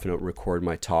reasons I often don't record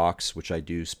my talks, which I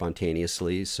do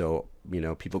spontaneously. So,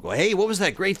 people go, "Hey, what was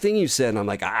that great thing you said?" And I'm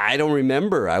like, "I don't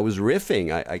remember. I was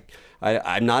riffing.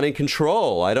 I'm not in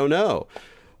control. I don't know."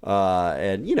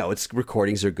 And it's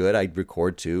recordings are good. I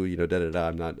record too.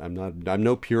 I'm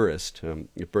no purist.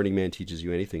 If Burning Man teaches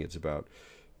you anything, it's about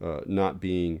not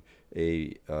being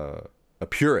a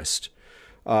purist.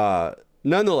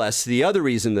 Nonetheless, the other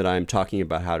reason that I'm talking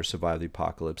about How to Survive the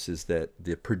Apocalypse is that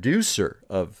the producer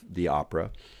of the opera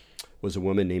was a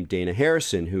woman named Dana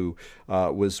Harrison, who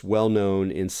was well known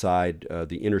inside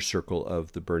the inner circle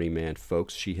of the Burning Man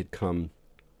folks. She had come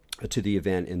to the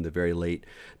event in the very late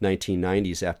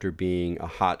 1990s after being a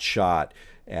hot shot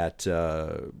at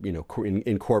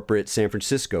in corporate San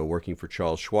Francisco, working for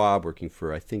Charles Schwab, working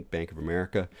for, I think, Bank of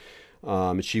America.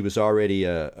 She was already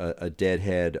a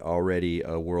deadhead, already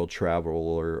a world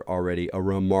traveler, already a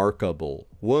remarkable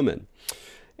woman.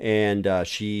 And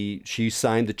she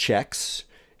signed the checks.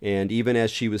 And even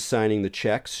as she was signing the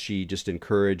checks, she just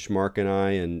encouraged Mark and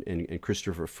I and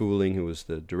Christopher Fooling, who was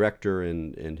the director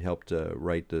and helped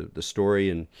write the story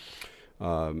and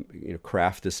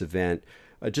craft this event.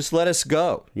 Just let us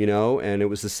go, And it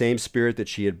was the same spirit that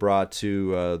she had brought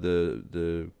to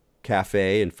the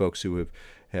cafe, and folks who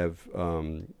have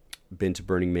been to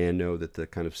Burning Man know that the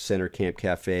kind of Center Camp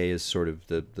Cafe is sort of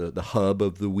the hub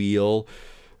of the wheel.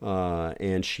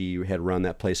 And she had run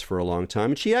that place for a long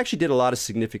time. And she actually did a lot of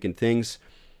significant things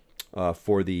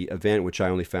for the event, which I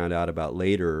only found out about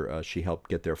later. She helped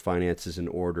get their finances in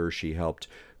order. She helped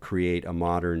create a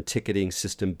modern ticketing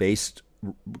system based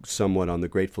somewhat on the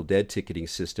Grateful Dead ticketing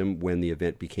system when the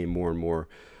event became more and more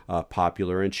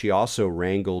popular. And she also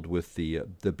wrangled with the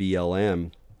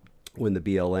BLM when the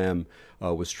BLM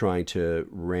was trying to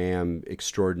ram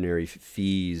extraordinary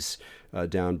fees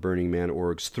down Burning Man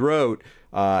Org's throat,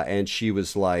 and she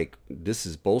was like, "This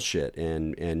is bullshit."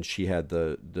 And she had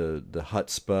the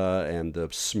chutzpah and the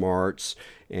smarts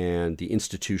and the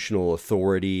institutional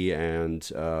authority and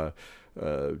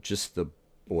just the,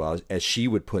 well, as she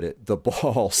would put it, the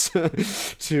balls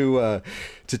to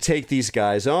take these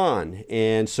guys on.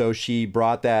 And so she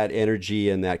brought that energy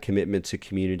and that commitment to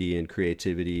community and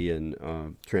creativity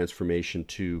and transformation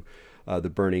to the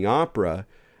Burning Opera.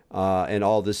 And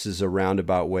all this is a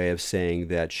roundabout way of saying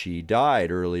that she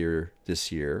died earlier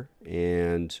this year.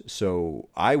 And so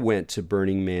I went to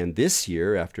Burning Man this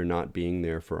year after not being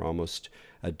there for almost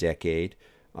a decade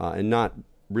and not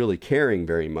really caring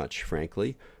very much,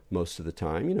 frankly, most of the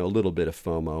time. A little bit of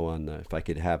FOMO on if I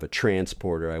could have a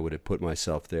transporter, I would have put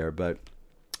myself there. But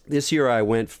this year I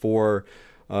went for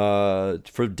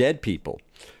dead people,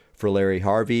 for Larry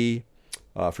Harvey,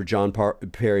 for John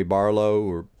Perry Barlow,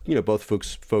 or both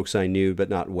folks I knew but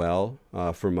not well,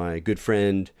 for my good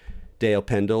friend Dale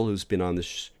Pendle, who's been on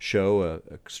this show, an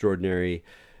extraordinary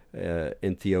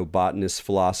entheobotanist,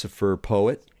 philosopher,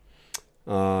 poet,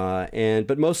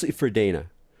 but mostly for Dana.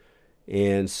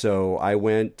 And so I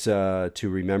went to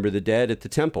remember the dead at the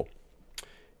temple,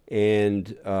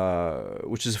 and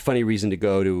which is a funny reason to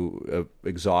go to a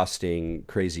exhausting,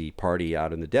 crazy party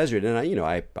out in the desert. And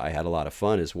I had a lot of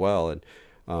fun as well. And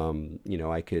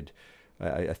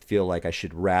I feel like I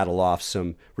should rattle off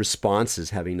some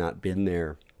responses, having not been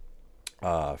there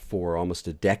for almost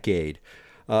a decade.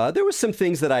 There were some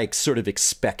things that I sort of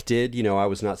expected. I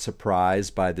was not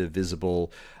surprised by the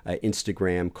visible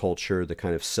Instagram culture, the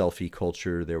kind of selfie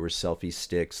culture. There were selfie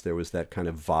sticks. There was that kind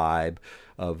of vibe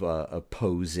of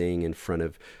posing in front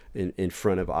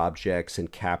of objects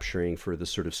and capturing for the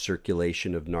sort of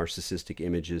circulation of narcissistic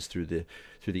images through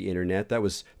the internet. That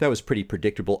was pretty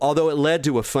predictable. Although it led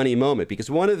to a funny moment, because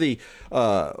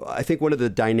I think one of the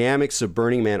dynamics of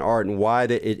Burning Man art and why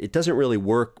that it doesn't really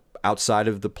work outside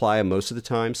of the playa most of the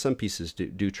time. Some pieces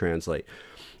do translate.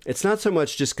 It's not so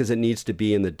much just because it needs to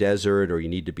be in the desert, or you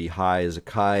need to be high as a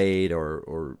kite,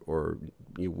 or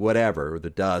whatever, or the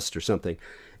dust or something.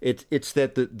 It's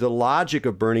that the logic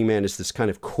of Burning Man is this kind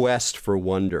of quest for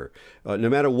wonder. No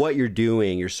matter what you're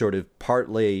doing, you're sort of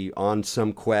partly on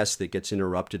some quest that gets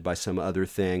interrupted by some other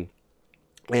thing.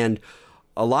 And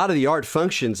a lot of the art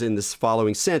functions in this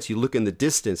following sense. You look in the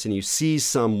distance and you see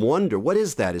some wonder. What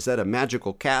is that? Is that a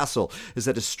magical castle? Is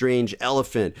that a strange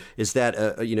elephant? Is that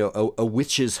a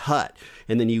witch's hut?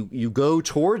 And then you go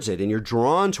towards it and you're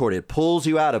drawn toward it. It pulls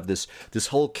you out of this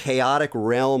whole chaotic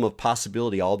realm of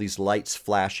possibility, all these lights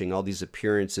flashing, all these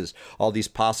appearances, all these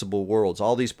possible worlds,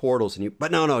 all these portals.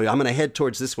 But no, I'm going to head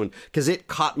towards this one because it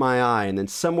caught my eye. And then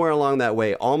somewhere along that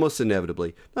way, almost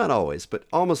inevitably, not always, but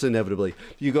almost inevitably,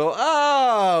 you go, oh,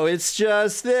 oh, it's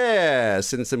just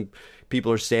this. And some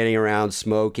people are standing around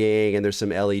smoking, and there's some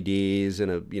LEDs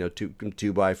and a, two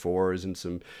 2x4s and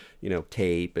some,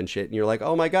 tape and shit. And you're like,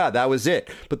 oh my God, that was it.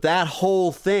 But that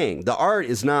whole thing, the art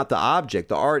is not the object.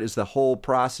 The art is the whole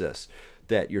process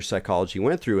that your psychology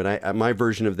went through. And my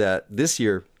version of that this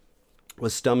year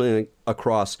was stumbling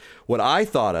across what I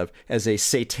thought of as a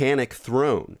satanic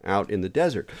throne out in the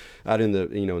desert, out in the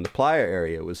in the playa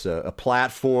area. It was a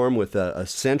platform with a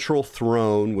central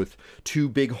throne with two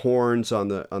big horns on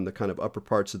the kind of upper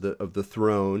parts of the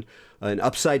throne, an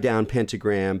upside down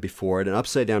pentagram before it, an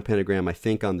upside down pentagram I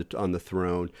think on the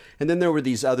throne, and then there were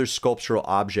these other sculptural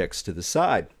objects to the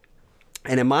side.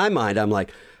 And in my mind, I'm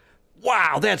like,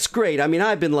 wow, that's great. I mean,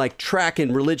 I've been like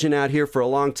tracking religion out here for a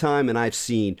long time, and I've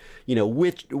seen,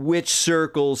 witch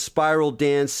circles, spiral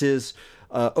dances,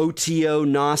 OTO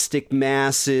Gnostic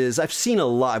masses. I've seen a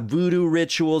lot, voodoo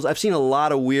rituals. I've seen a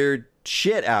lot of weird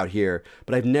shit out here,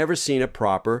 but I've never seen a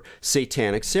proper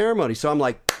satanic ceremony. So I'm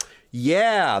like,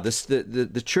 yeah,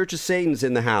 the Church of Satan's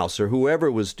in the house, or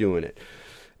whoever was doing it.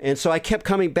 And so I kept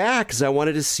coming back because I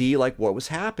wanted to see like what was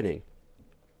happening.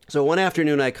 So one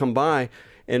afternoon I come by,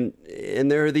 and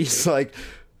there are these like,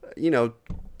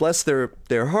 bless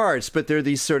their hearts, but they're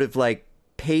these sort of like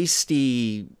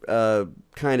pasty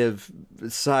kind of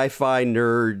sci-fi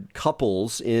nerd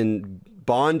couples in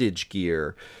bondage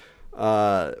gear,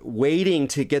 waiting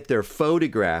to get their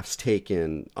photographs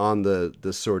taken on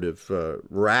the sort of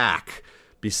rack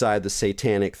beside the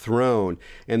satanic throne.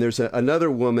 And there's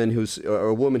another woman who's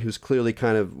clearly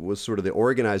kind of was sort of the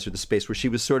organizer of the space, where she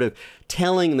was sort of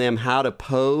telling them how to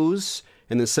pose,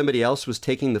 and then somebody else was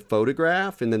taking the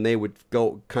photograph, and then they would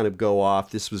go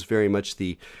off. This was very much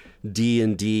the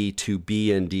D&D to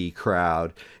B&D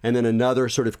crowd. And then another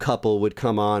sort of couple would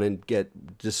come on and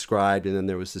get described, and then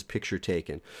there was this picture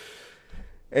taken.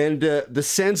 And the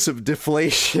sense of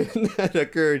deflation that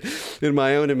occurred in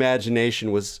my own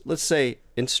imagination was, let's say,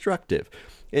 instructive.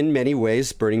 In many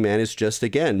ways, Burning Man is just,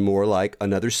 again, more like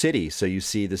another city. So you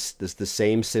see the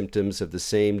same symptoms of the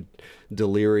same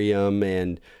delirium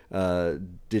and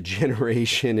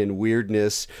degeneration and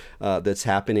weirdness that's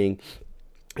happening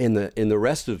in the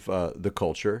rest of the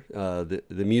culture. The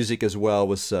music as well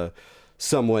was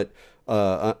somewhat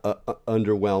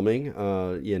underwhelming.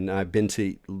 And I've been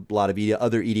to a lot of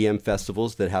other EDM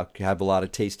festivals that have a lot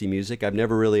of tasty music. I've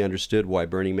never really understood why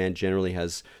Burning Man generally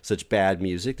has such bad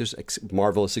music. There's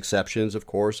marvelous exceptions, of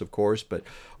course, but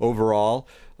overall,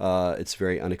 it's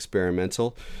very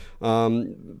unexperimental.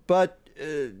 But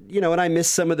and I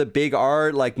missed some of the big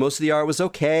art. Like, most of the art was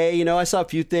okay. I saw a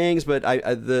few things, but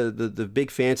the big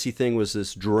fancy thing was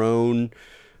this drone.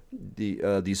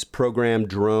 These programmed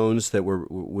drones that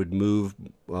would move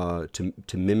to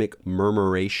mimic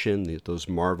murmuration, those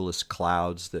marvelous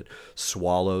clouds that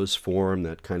swallows form,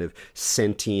 that kind of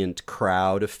sentient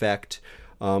crowd effect,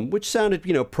 which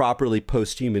sounded, properly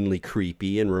posthumanly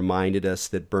creepy, and reminded us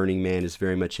that Burning Man is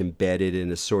very much embedded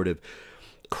in a sort of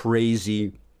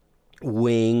crazy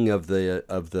wing of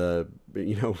the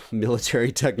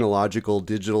military technological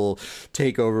digital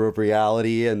takeover of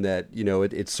reality, and that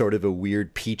it's sort of a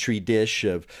weird petri dish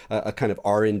of a kind of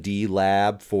R&D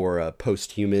lab for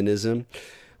posthumanism,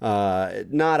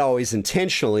 not always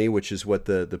intentionally, which is what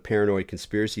the paranoid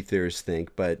conspiracy theorists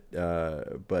think, but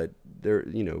there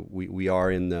we are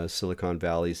in the Silicon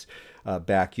Valley's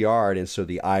backyard, and so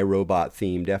the iRobot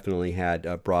theme definitely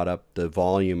had brought up the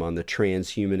volume on the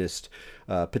transhumanist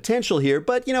potential here,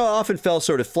 but it often fell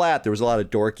sort of flat. There was a lot of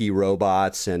dorky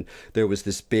robots, and there was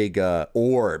this big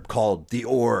orb called the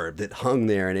Orb that hung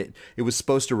there, and it was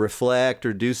supposed to reflect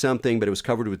or do something, but it was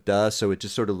covered with dust, so it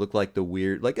just sort of looked like the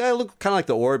weird, it looked kind of like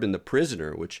the orb in The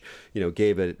Prisoner, which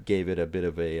gave it a bit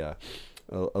of a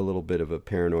little bit of a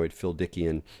paranoid Phil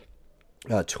Dickian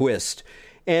twist.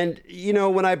 And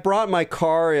when I brought my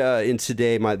car in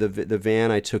today, the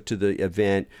van I took to the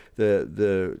event,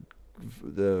 the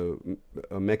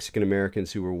Mexican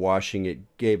Americans who were washing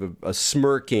it gave a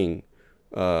smirking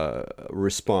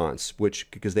response,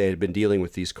 because they had been dealing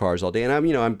with these cars all day. And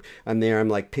I'm there, I'm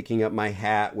like picking up my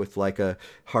hat with like a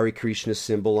Hare Krishna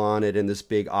symbol on it, and this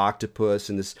big octopus,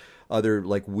 and this other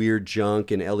like weird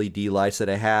junk and LED lights that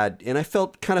I had, and I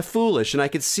felt kind of foolish, and I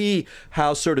could see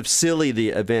how sort of silly the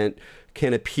event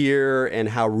can appear, and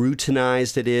how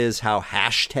routinized it is, how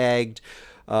hashtagged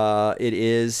it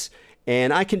is.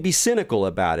 And I can be cynical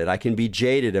about it. I can be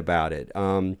jaded about it.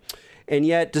 And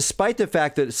yet, despite the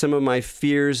fact that some of my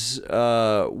fears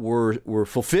were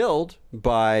fulfilled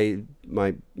by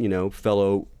my,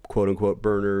 fellow quote-unquote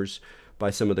burners, by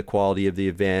some of the quality of the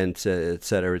event, et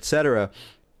cetera,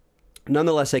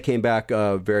 nonetheless, I came back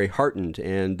very heartened,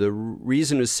 and the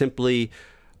reason is simply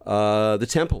the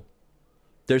temple.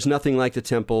 There's nothing like the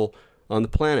temple on the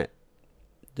planet.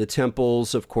 The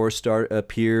temples, of course,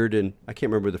 appeared in, I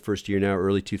can't remember the first year now,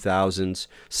 early 2000s,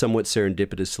 somewhat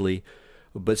serendipitously,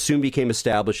 but soon became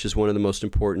established as one of the most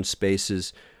important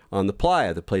spaces on the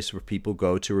playa, the place where people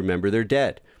go to remember their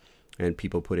dead. And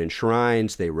people put in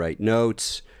shrines, they write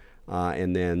notes,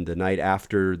 and then the night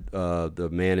after the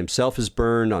man himself is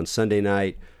burned on Sunday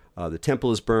night, the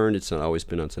temple is burned. It's not always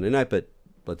been on Sunday night, but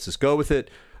let's just go with it.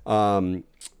 And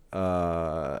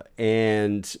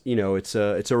you know, it's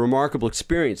a remarkable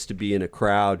experience to be in a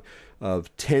crowd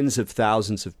of tens of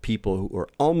thousands of people who are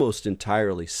almost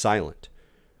entirely silent,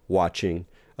 watching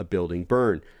a building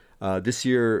burn. This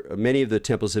year, many of the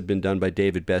temples have been done by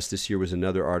David Best. This year was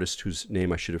another artist whose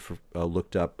name I should have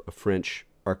looked up, a French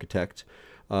architect.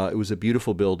 It was a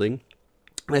beautiful building.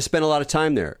 And I spent a lot of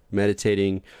time there,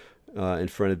 meditating in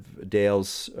front of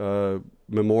Dale's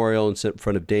memorial and in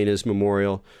front of Dana's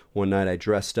memorial. One night I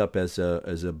dressed up as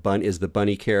the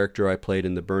bunny character I played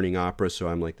in the Burning Opera, so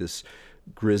I'm like this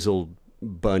grizzled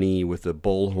bunny with a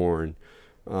bullhorn.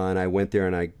 And I went there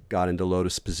and I got into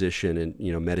lotus position and,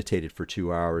 you know, meditated for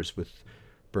 2 hours with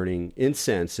burning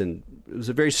incense. And it was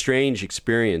a very strange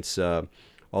experience,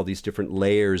 all these different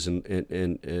layers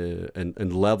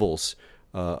and levels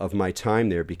of my time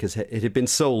there, because it had been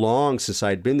so long since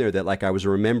I'd been there that like I was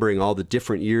remembering all the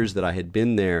different years that I had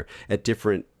been there in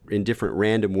different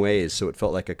random ways. So it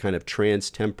felt like a kind of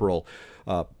trans-temporal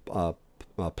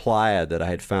playa that I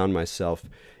had found myself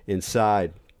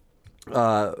inside.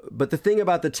 But the thing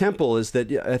about the temple is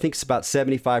that I think it's about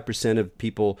 75% of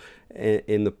people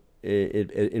in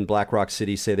Black Rock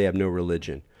City say they have no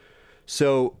religion.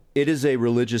 So it is a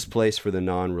religious place for the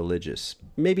non-religious.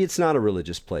 Maybe it's not a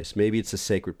religious place. Maybe it's a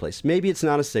sacred place. Maybe it's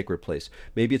not a sacred place.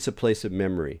 Maybe it's a place of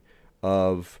memory,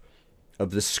 of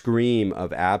the scream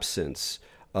of absence,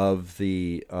 of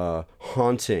the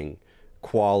haunting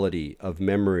quality of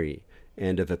memory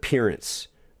and of appearance,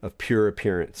 of pure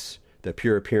appearance. The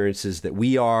pure appearances that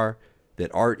we are,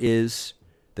 that art is,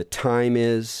 that time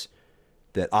is,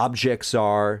 that objects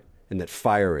are, and that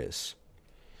fire is.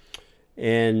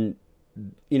 And,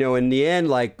 you know, in the end,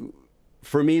 like,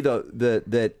 for me,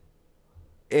 that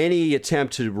any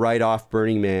attempt to write off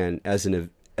Burning Man as an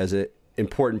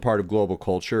important part of global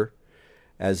culture,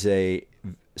 as a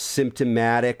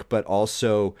symptomatic but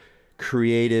also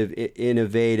creative,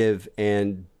 innovative,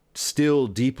 and still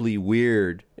deeply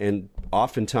weird and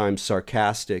oftentimes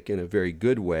sarcastic in a very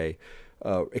good way,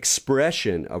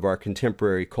 expression of our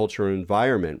contemporary cultural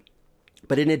environment.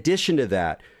 But in addition to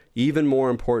that, even more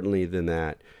importantly than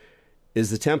that, is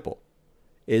the temple,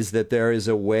 is that there is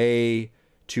a way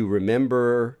to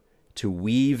remember, to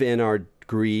weave in our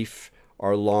grief,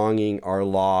 our longing, our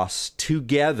loss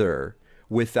together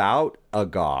without a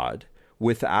God,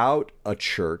 without a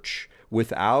church,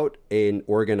 without an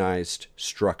organized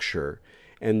structure.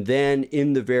 And then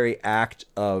in the very act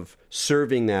of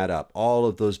serving that up, all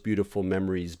of those beautiful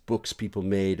memories, books people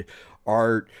made,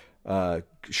 art,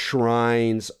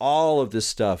 shrines, all of this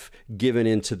stuff given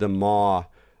into the maw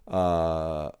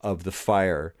of the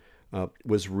fire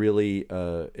was really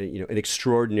an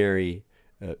extraordinary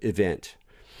event.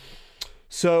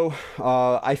 So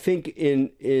I think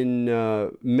in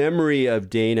memory of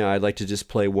Dana, I'd like to just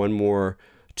play one more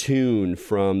tune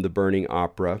from the Burning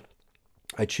Opera.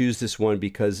 I choose this one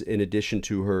because in addition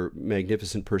to her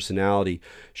magnificent personality,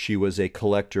 she was a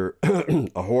collector,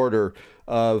 a hoarder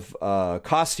of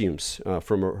costumes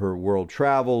from her world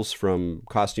travels, from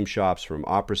costume shops, from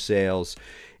opera sales.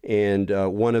 And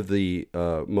one of the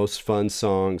most fun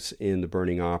songs in the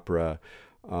Burning Opera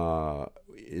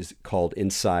is called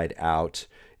Inside Out,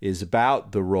 is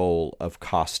about the role of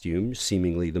costume,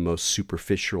 seemingly the most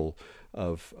superficial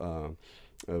of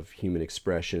human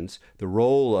expressions, the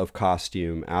role of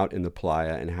costume out in the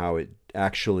playa and how it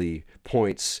actually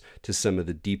points to some of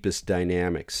the deepest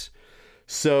dynamics.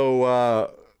 So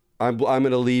I'm going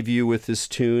to leave you with this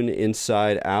tune,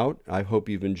 Inside Out. I hope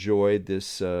you've enjoyed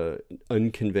this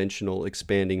unconventional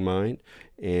expanding mind.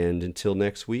 And until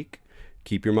next week,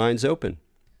 keep your minds open.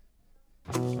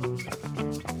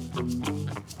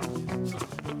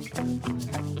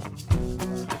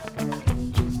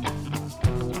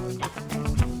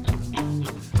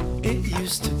 It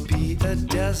used to be a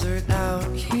desert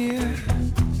out here,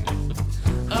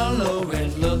 a low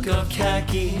red look of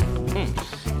khaki,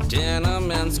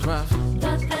 gentleman's gruff,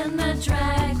 But then the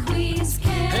drag queens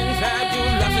came.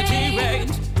 fabulosity rate,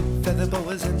 feather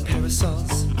boas and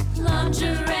parasols,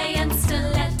 Lingerie and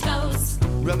stilettos.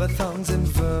 rubber thongs and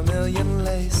vermilion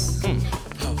lace.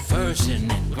 perversion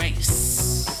and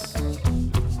grace.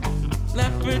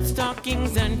 leopard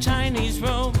stockings and Chinese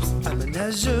robes. A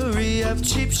menagerie of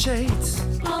cheap shades.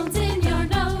 Bones in your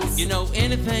nose. You know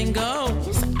anything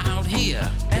goes out here.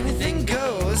 Anything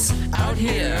goes Out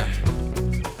here.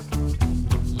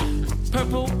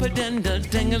 Purple pedenda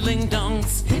dingling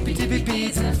dongs. hippy dippy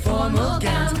beads and formal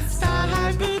gowns.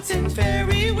 Thigh-high boots and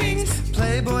fairy wings.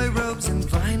 Playboy robes and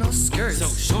vinyl skirts. So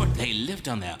short they lived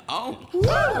on their own.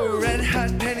 Red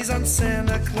hot panties on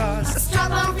Santa Claus.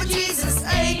 Strap on for Jesus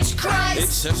H. Christ.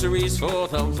 Accessories for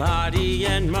the body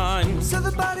and mind. So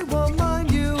the body won't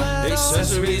mind you at all.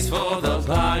 Accessories for the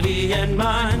body and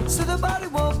mind. So the body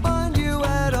won't mind you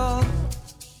at all.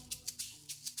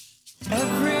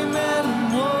 Every man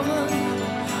and woman,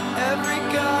 every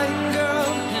guy and girl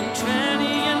And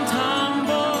tranny and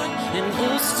tomboy and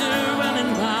Ulster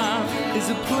running wild. is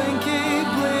a blinky,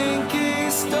 blinky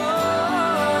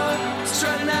star.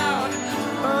 Strutting out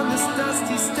on this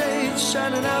dusty stage,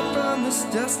 shining out on this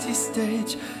dusty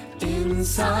stage.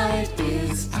 Inside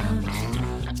is out,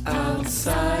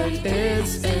 outside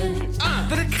is in.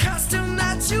 But the costume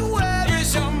that you wear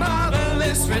is your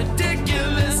marvelous,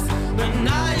 ridiculous,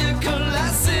 maniacal,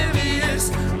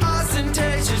 lascivious,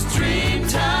 ostentatious,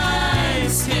 dream-time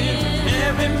skin.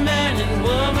 Every man and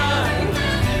woman,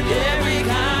 every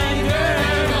kind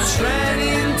girl,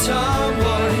 Tranny and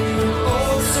tomboy,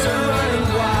 Ulster running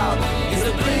wild, is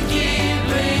a blinky,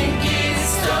 blinky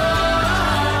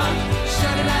star.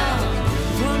 Shining out.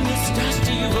 from this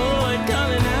dusty void,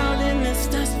 calling out in this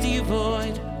dusty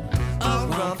void. A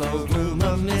romper room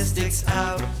of mystics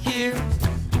out here.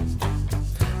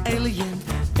 Alien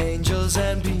angels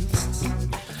and beasts.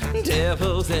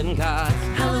 Devils and gods,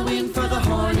 Halloween for the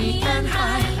horny and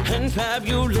high. and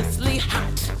fabulously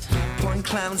hot. Porn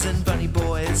clowns and bunny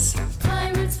boys.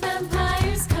 Pirates,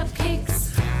 vampires,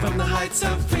 cupcakes. From the heights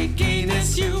of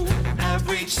freakiness, you have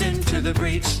reached into the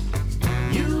breach.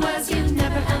 You as you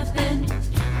never have been.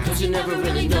 Cause you never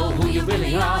really know who you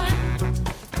really are.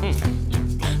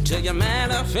 Till you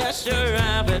manifest your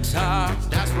avatar.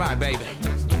 That's right, baby.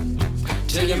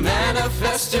 Till you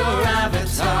manifest your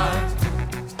avatar.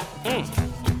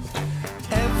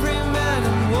 Every man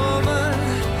and woman,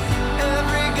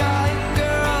 every guy and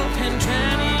girl And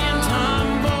tranny and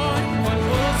tomboy, one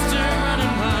Ulster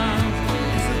running wild.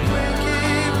 is a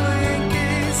blinky,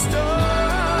 blinky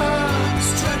star.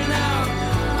 Strutting out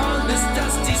on this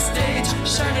dusty stage,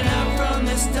 shining out from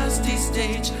this dusty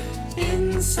stage.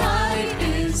 Inside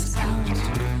is out,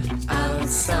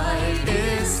 outside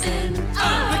is in.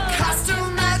 The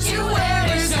costume that you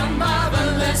wear is a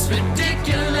marvelous,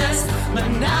 ridiculous,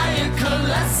 maniacal,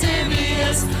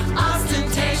 lascivious,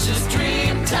 ostentatious,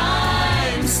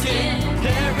 dream-time skin.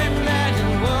 Every man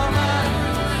and woman,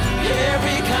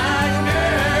 every kind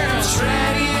girl,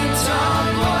 Tranny and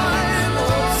tomboy,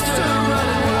 Ulster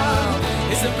running wild,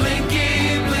 is a blinky,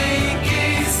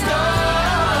 blinky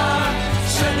star.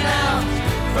 Shining out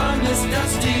from this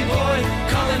dusty void,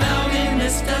 calling out in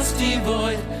this dusty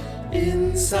void.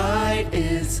 Inside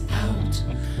is out,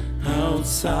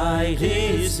 outside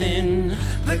is in.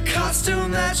 the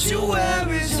costume that you wear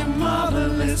is your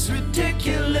marvelous,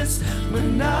 ridiculous,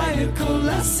 maniacal,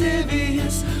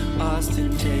 lascivious,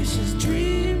 ostentatious dream.